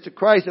bring us to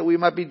Christ that we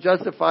might be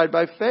justified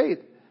by faith."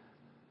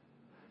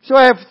 So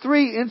I have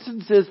 3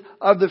 instances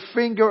of the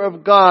finger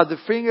of God. The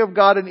finger of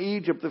God in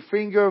Egypt, the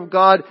finger of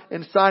God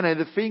in Sinai,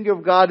 the finger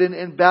of God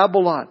in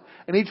Babylon.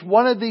 And each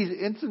one of these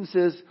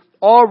instances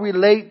all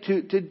relate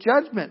to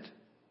judgment.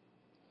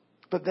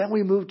 But then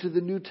we move to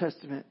the New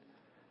Testament.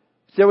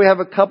 So we have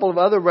a couple of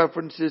other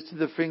references to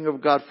the finger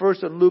of God.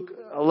 First in Luke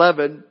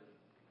 11,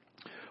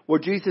 where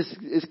Jesus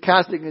is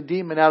casting a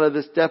demon out of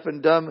this deaf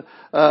and dumb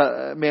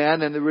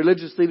man, and the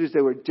religious leaders,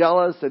 they were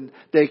jealous and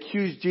they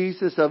accused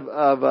Jesus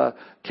of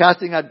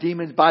casting out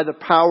demons by the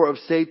power of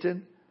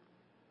Satan.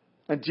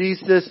 And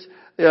Jesus,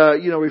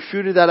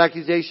 refuted that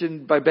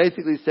accusation by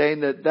basically saying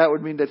that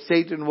would mean that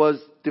Satan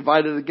was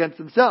divided against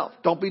himself.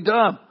 Don't be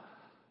dumb.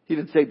 He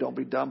didn't say don't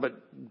be dumb, but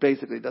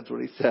basically that's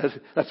what he said.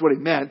 That's what he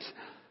meant.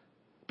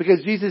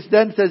 Because Jesus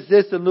then says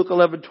this in Luke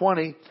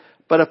 11:20.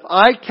 "But if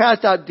I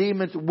cast out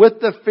demons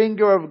with the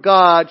finger of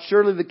God,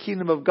 surely the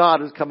kingdom of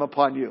God has come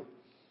upon you."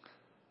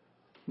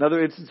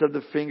 Another instance of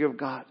the finger of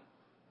God.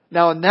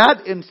 Now in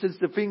that instance,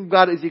 the finger of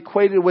God is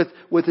equated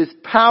with His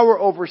power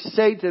over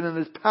Satan and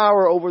His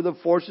power over the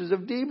forces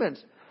of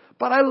demons.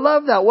 But I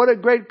love that. What a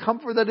great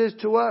comfort that is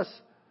to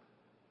us.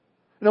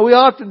 We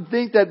often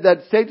think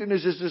that Satan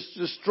is just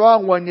a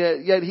strong one,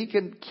 yet he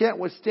can't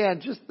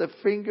withstand just the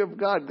finger of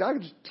God. God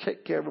can just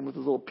take care of him with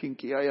his little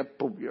pinky. Oh yeah,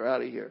 boom, you're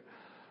out of here.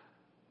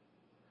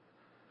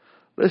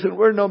 Listen,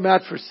 we're no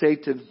match for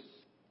Satan.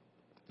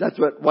 That's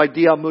why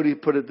D.L. Moody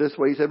put it this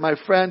way. He said, "My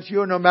friends,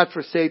 you are no match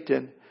for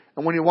Satan.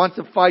 And when he wants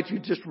to fight you,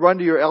 just run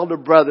to your elder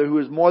brother who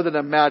is more than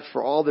a match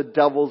for all the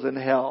devils in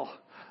hell."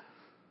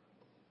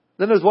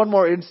 Then there's one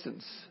more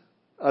instance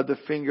of the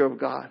finger of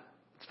God.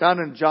 It's found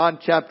in John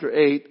chapter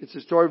 8. It's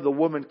the story of the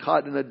woman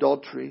caught in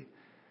adultery.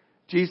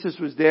 Jesus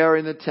was there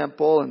in the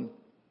temple and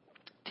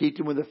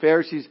teaching when the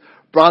Pharisees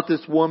brought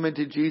this woman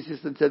to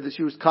Jesus and said that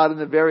she was caught in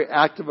the very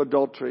act of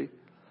adultery.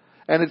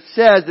 And it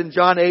says in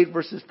John 8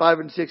 verses 5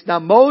 and 6, "Now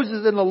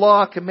Moses in the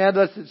law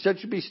commanded us that such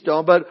should be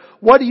stoned, but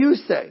what do you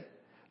say?"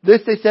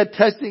 This they said,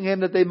 testing him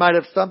that they might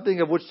have something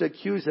of which to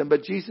accuse him.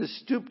 But Jesus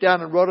stooped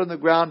down and wrote on the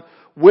ground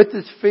with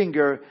his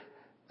finger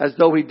as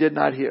though he did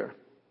not hear.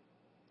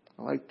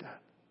 I like that.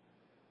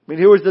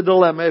 Here was the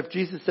dilemma. If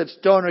Jesus said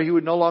stone her, he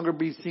would no longer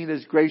be seen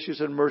as gracious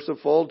and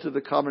merciful to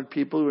the common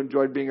people who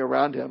enjoyed being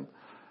around him.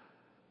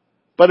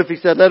 But if he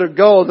said let her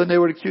go, then they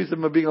would accuse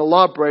him of being a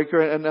lawbreaker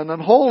and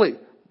unholy.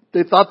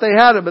 They thought they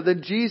had him, but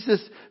then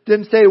Jesus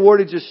didn't say a word.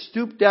 He just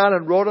stooped down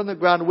and wrote on the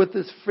ground with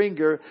his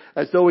finger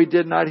as though he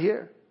did not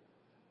hear.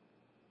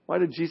 Why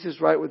did Jesus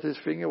write with his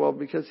finger? Well,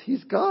 because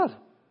He's God.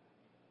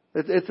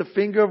 It's the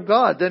finger of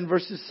God. Then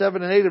verses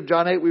 7 and 8 of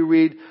John 8 we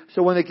read,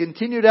 so when they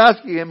continued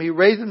asking him, he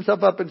raised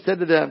himself up and said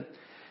to them,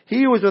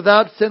 he who was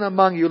without sin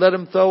among you, let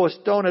him throw a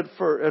stone at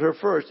her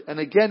first. And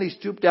again he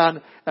stooped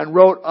down and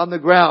wrote on the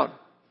ground.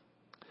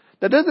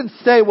 That doesn't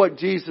say what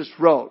Jesus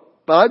wrote,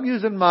 but I'm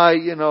using my,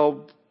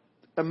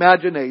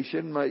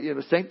 imagination, my,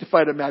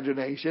 sanctified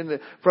imagination.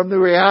 From the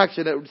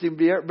reaction, it would seem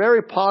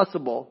very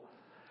possible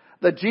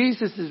that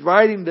Jesus is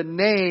writing the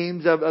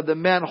names of the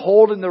men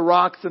holding the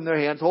rocks in their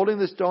hands, holding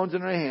the stones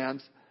in their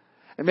hands.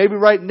 And maybe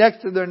right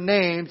next to their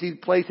names, he's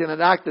placing an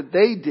act that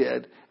they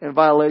did in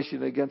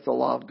violation against the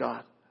law of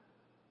God.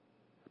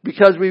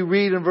 Because we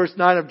read in verse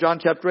 9 of John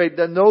chapter 8,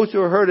 then those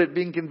who heard it,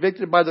 being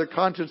convicted by their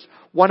conscience,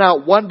 went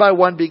out one by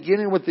one,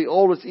 beginning with the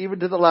oldest, even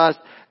to the last.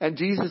 And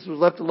Jesus was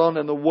left alone,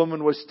 and the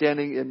woman was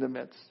standing in the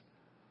midst.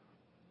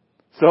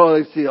 So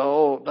they see,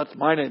 oh, that's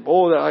my name.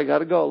 Oh, I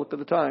gotta go. Look at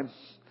the time.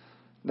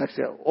 Next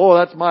day, oh,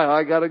 that's mine.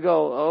 I gotta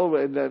go. Oh,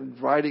 and then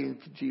writing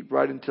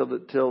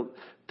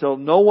till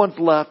no one's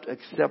left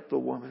except the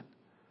woman.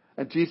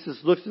 And Jesus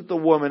looks at the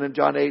woman in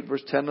John 8,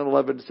 verse 10 and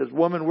 11, and says,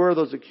 woman, where are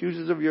those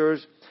accusers of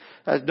yours?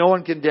 Has no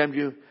one condemned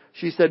you?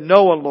 She said,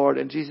 no one, Lord.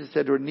 And Jesus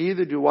said to her,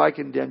 neither do I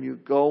condemn you.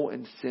 Go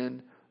and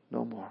sin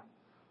no more.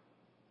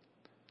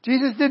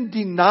 Jesus didn't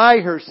deny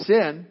her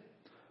sin,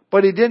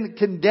 but he didn't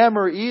condemn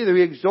her either.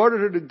 He exhorted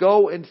her to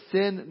go and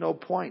sin no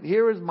point.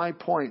 Here is my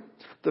point.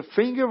 The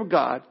finger of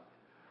God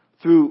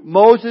through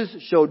Moses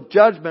showed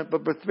judgment,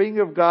 but the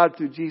finger of God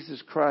through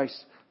Jesus Christ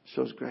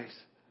shows grace.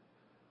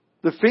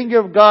 The finger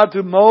of God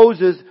through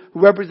Moses,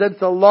 who represents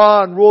the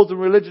law and rules and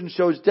religion,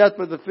 shows death,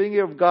 but the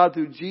finger of God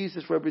through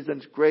Jesus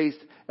represents grace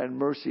and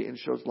mercy and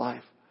shows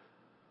life.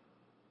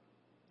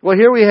 Well,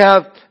 here we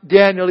have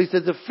Daniel. He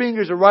says the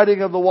fingers are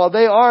writing on the wall.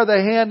 They are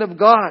the hand of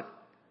God.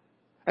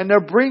 And they're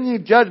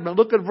bringing judgment.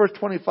 Look at verse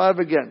 25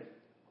 again.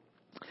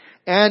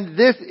 And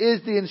this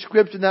is the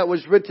inscription that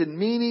was written,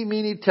 Mene,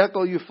 Mene,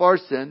 Tekel,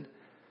 Upharsin.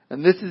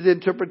 And this is the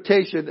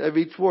interpretation of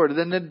each word.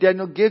 And then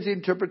Daniel gives the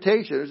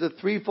interpretation. There's a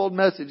threefold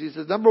message. He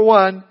says, number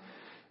one,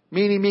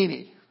 Mene,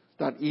 Mene. It's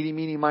not eeny,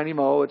 meeny, miny,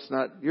 mo. It's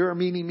not, you're a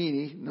Mene,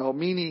 Mene. No,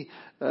 Mene,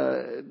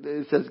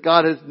 it says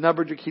God has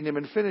numbered your kingdom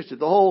and finished it.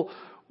 The whole,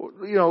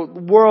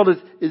 world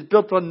is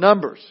built on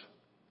numbers.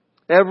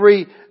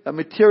 Every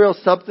material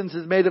substance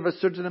is made of a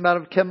certain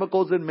amount of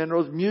chemicals and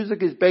minerals.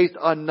 Music is based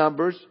on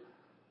numbers.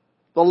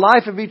 The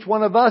life of each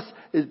one of us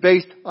is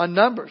based on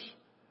numbers.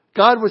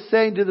 God was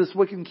saying to this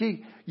wicked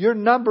king, your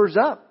number's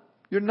up.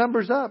 Your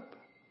number's up.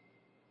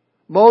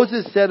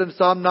 Moses said in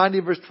Psalm 90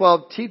 verse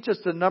 12, teach us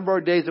the number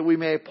of days that we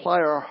may apply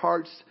our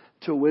hearts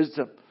to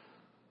wisdom.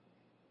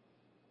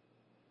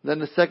 Then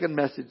the second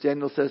message,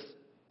 Daniel says,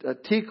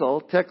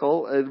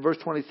 Tekel, in verse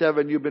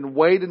 27, you've been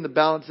weighed in the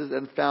balances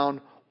and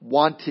found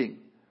wanting.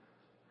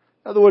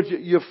 In other words,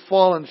 you've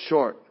fallen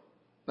short.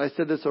 I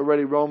said this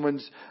already,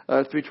 Romans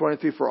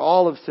 3:23, for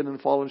all have sinned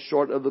and fallen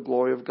short of the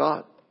glory of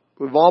God.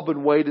 We've all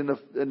been weighed in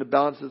the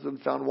balances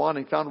and found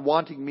wanting. Found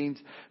wanting means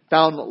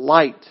found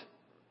light.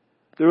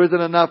 There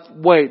isn't enough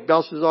weight.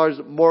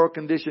 Belshazzar's moral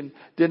condition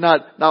did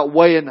not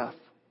weigh enough.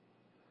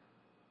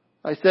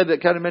 I said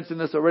that, kind of mentioned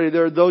this already.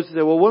 There are those who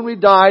say, well, when we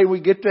die, we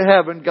get to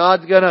heaven,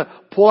 God's going to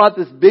pull out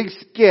this big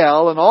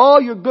scale and all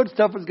your good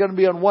stuff is going to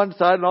be on one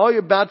side and all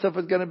your bad stuff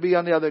is going to be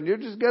on the other. And you're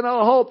just going to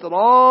hope that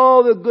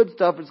all the good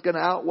stuff is going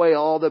to outweigh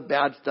all the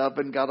bad stuff,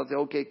 and God will say,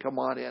 okay, come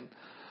on in.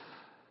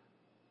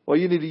 Well,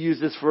 you need to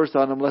use this verse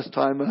on them last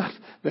time.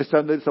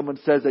 Someone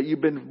says that you've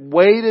been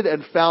weighted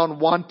and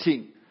found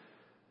wanting.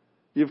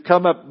 You've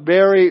come up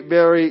very,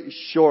 very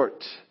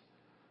short.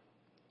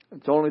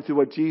 It's only through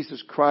what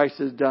Jesus Christ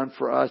has done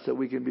for us that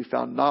we can be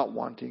found not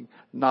wanting,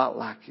 not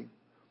lacking.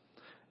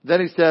 Then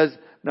he says,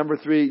 number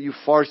 3,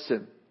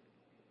 Upharsin.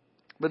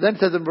 But then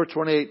says in verse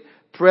 28,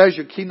 Perez,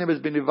 your kingdom has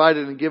been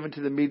divided and given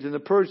to the Medes and the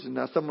Persians.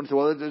 Now someone said,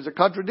 well, there's a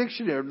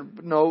contradiction here.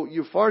 No,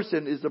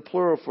 Upharsin is the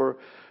plural for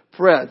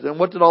Perez. And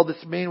what did all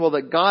this mean? Well,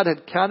 that God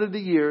had counted the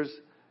years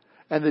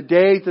and the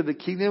days of the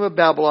kingdom of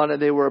Babylon,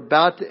 and they were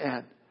about to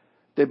end.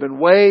 They've been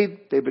weighed.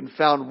 They've been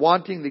found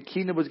wanting. The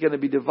kingdom was going to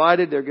be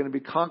divided. They're going to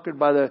be conquered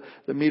by the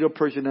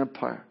Medo-Persian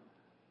Empire.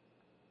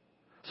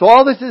 So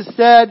all this is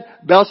said.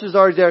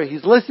 Belshazzar is there.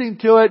 He's listening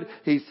to it.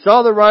 He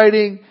saw the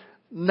writing.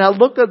 Now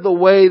look at the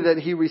way that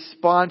he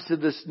responds to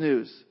this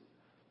news.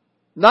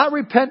 Not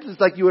repentance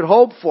like you would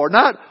hope for.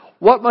 Not,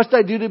 what must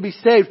I do to be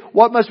saved?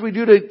 What must we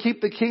do to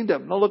keep the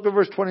kingdom? Now look at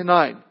verse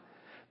 29.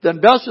 Then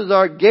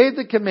Belshazzar gave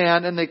the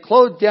command, and they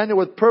clothed Daniel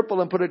with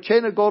purple and put a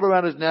chain of gold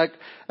around his neck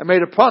and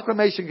made a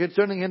proclamation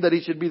concerning him that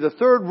he should be the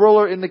third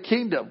ruler in the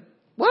kingdom.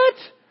 What?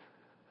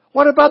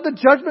 What about the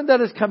judgment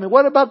that is coming?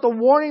 What about the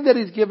warning that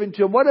he's giving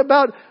to him? What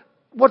about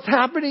what's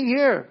happening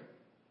here?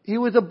 He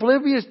was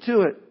oblivious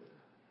to it.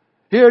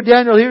 Here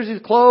Daniel, here's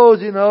his clothes,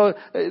 as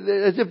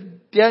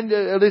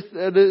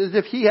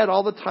if he had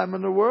all the time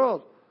in the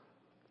world.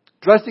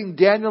 Dressing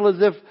Daniel as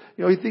if,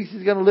 he thinks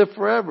he's going to live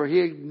forever.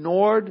 He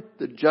ignored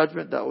the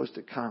judgment that was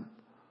to come.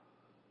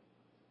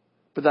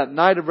 But that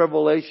night of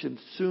revelation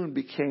soon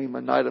became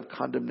a night of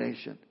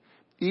condemnation.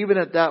 Even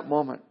at that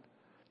moment,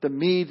 The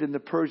Medes and the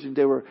Persians,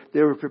 they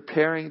were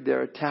preparing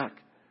their attack.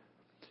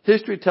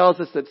 History tells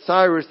us that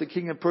Cyrus, the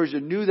king of Persia,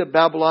 knew that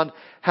Babylon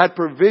had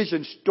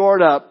provisions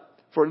stored up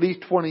for at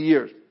least 20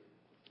 years.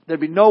 There'd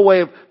be no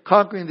way of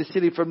conquering the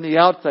city from the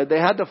outside. They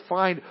had to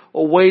find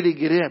a way to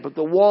get in, but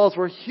the walls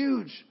were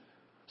huge.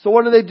 So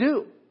what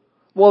do?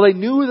 Well, they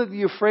knew that the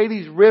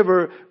Euphrates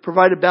River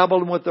provided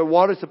Babylon with their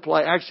water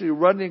supply, actually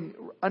running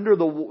under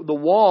the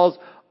walls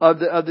of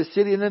the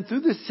city and then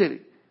through the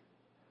city.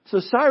 So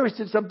Cyrus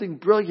did something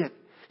brilliant.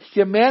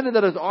 He commanded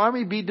that his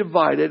army be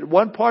divided,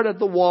 one part at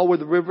the wall where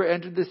the river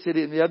entered the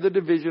city and the other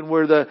division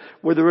where the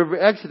river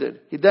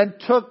exited. He then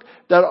took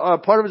that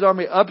part of his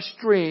army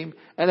upstream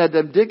and had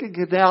them dig a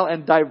canal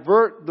and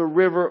divert the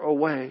river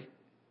away.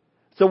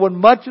 So when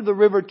much of the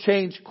river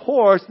changed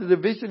course, the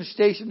division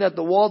stationed at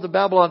the walls of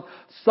Babylon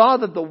saw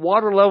that the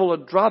water level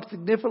had dropped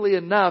significantly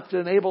enough to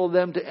enable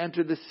them to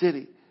enter the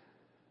city.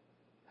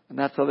 And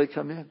that's how they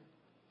come in.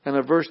 And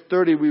in verse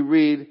 30 we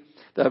read,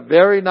 that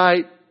very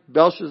night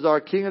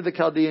Belshazzar, king of the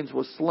Chaldeans,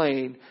 was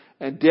slain,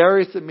 and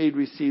Darius the Mede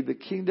received the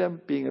kingdom,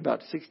 being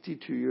about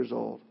 62 years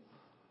old.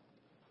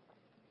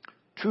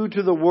 True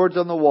to the words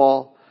on the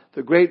wall,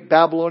 the great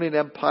Babylonian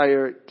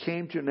Empire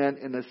came to an end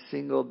in a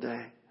single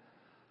day.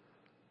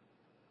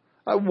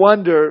 I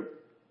wonder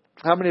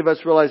how many of us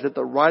realize that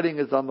the writing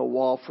is on the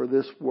wall for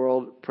this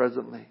world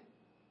presently.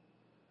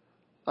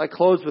 I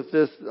close with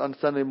this on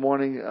Sunday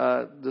morning,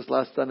 this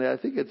last Sunday. I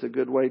think it's a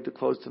good way to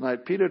close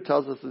tonight. Peter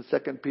tells us in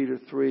 2 Peter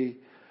 3,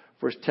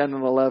 verse 10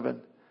 and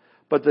 11.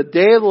 But the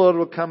day of the Lord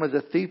will come as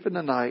a thief in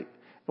the night,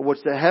 in which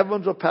the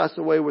heavens will pass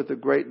away with a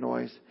great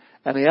noise,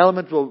 and the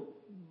elements will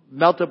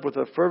melt up with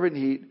a fervent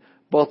heat.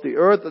 Both the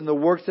earth and the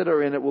works that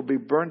are in it will be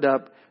burned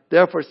up.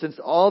 Therefore, since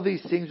all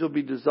these things will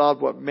be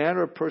dissolved, what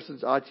manner of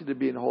persons ought you to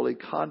be in holy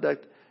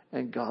conduct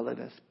and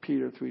godliness?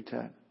 Peter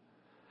 3:10.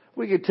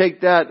 We can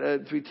take that,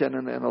 3:10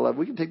 and 11.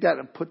 We can take that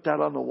and put that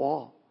on the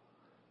wall.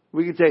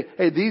 We can say,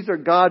 hey, these are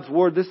God's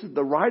word.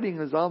 The writing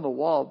is on the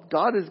wall.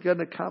 God is going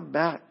to come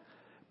back.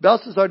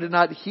 Belshazzar did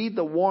not heed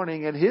the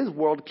warning, and his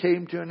world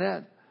came to an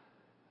end.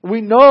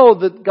 We know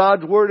that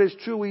God's word is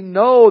true. We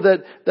know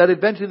that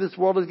eventually this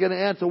world is going to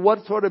end. So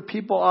what sort of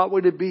people ought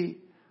we to be?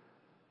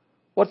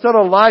 What sort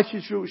of life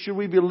should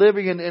we be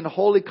living in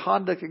holy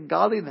conduct and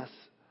godliness?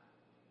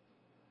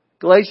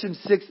 Galatians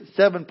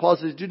 6:7, Paul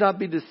says, do not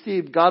be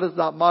deceived. God is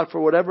not mocked, for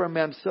whatever a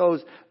man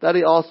sows, that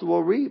he also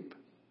will reap.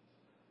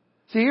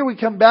 See, here we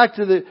come back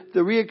to the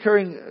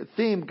reoccurring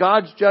theme.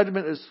 God's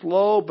judgment is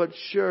slow but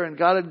sure, and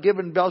God had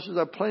given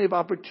Belshazzar plenty of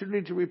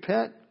opportunity to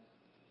repent.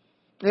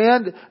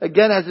 And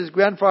again, as his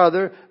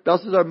grandfather,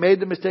 Belshazzar made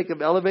the mistake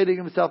of elevating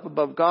himself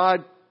above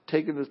God,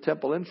 taking his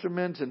temple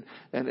instruments and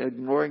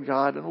ignoring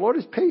God. And the Lord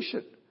is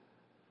patient.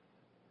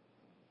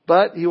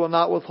 But He will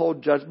not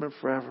withhold judgment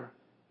forever.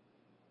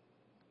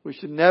 We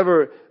should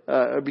never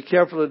be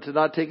careful to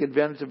not take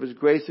advantage of His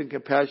grace and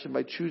compassion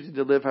by choosing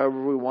to live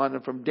however we want.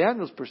 And from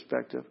Daniel's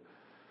perspective,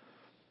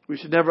 we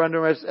should never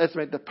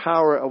underestimate the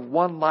power of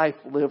one life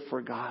lived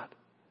for God.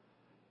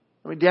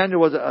 I mean, Daniel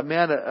was a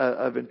man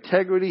of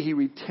integrity. He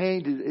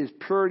retained his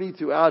purity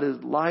throughout his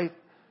life.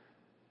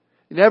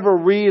 You never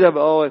read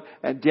of,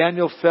 and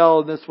Daniel fell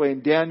in this way,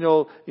 and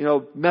Daniel,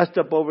 messed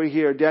up over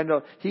here.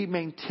 He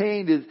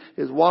maintained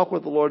his walk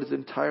with the Lord his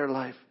entire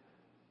life.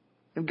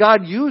 And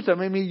God used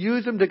him. He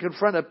used him to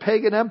confront a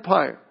pagan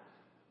empire.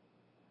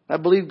 I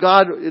believe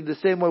God, in the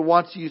same way,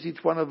 wants to use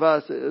each one of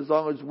us as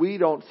long as we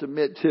don't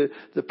submit to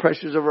the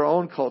pressures of our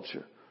own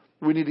culture.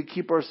 We need to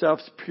keep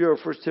ourselves pure.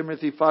 1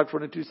 Timothy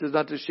 5:22 says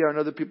not to share in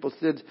other people's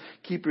sins.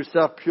 Keep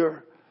yourself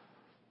pure.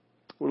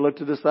 We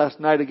looked at this last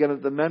night again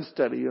at the men's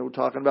study. We're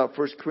talking about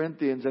 1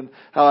 Corinthians and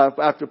how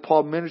after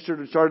Paul ministered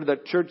and started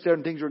that church there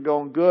and things were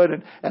going good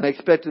and they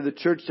expected the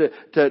church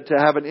to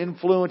have an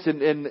influence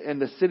in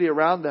the city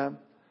around them.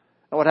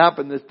 And what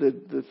happened is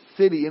the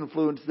city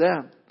influenced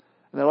them.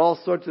 And there are all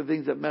sorts of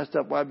things that messed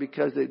up. Why?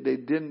 Because they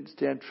didn't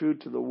stand true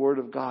to the Word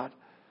of God.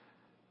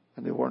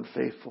 And they weren't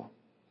faithful.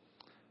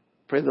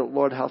 Pray that the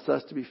Lord helps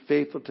us to be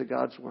faithful to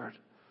God's Word.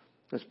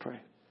 Let's pray.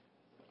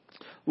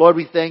 Lord,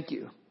 we thank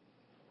You.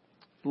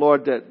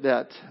 Lord,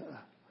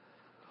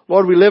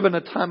 Lord, we live in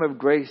a time of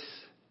grace.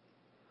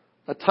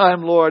 A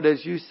time, Lord,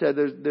 as You said,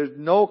 there's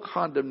no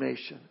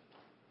condemnation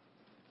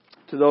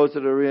to those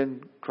that are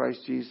in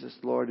Christ Jesus.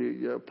 Lord,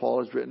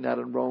 Paul has written that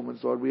in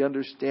Romans. Lord, we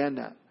understand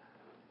that.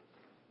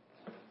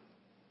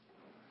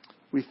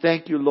 We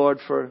thank You, Lord,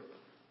 for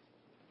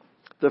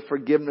the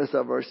forgiveness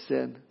of our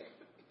sin.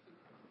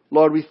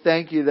 Lord, we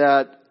thank You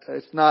that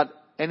it's not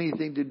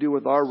anything to do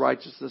with our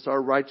righteousness.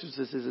 Our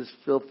righteousness is as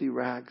filthy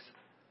rags.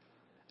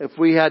 If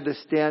we had to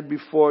stand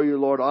before You,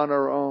 Lord, on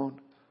our own,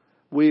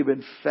 we've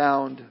been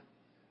found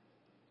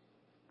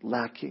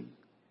lacking.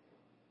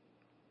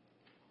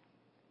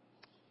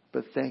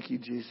 But thank You,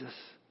 Jesus,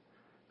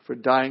 for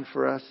dying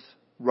for us,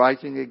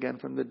 rising again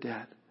from the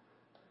dead,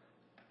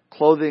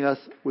 clothing us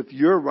with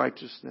Your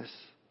righteousness,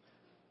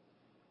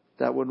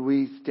 that when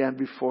we stand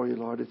before You,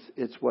 Lord,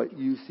 it's what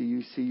You see.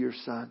 You see Your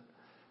Son.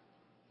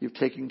 You've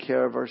taken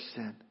care of our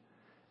sin.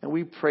 And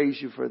we praise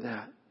You for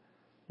that.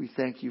 We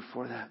thank You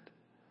for that.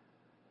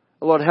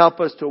 Lord, help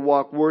us to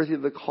walk worthy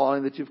of the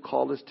calling that you've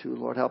called us to.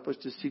 Lord, help us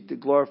to seek to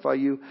glorify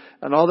you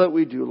and all that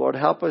we do. Lord,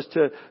 help us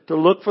to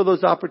look for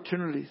those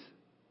opportunities.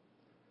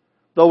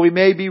 Though we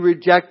may be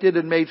rejected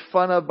and made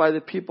fun of by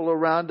the people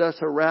around us,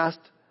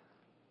 harassed,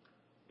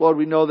 Lord,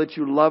 we know that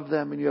you love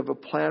them and you have a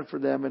plan for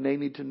them, and they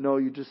need to know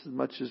you just as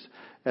much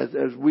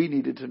as we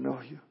needed to know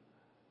you.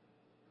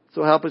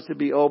 So help us to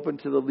be open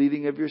to the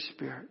leading of your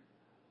Spirit,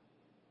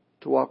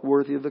 to walk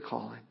worthy of the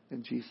calling.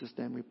 In Jesus'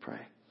 name we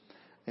pray.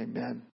 Amen.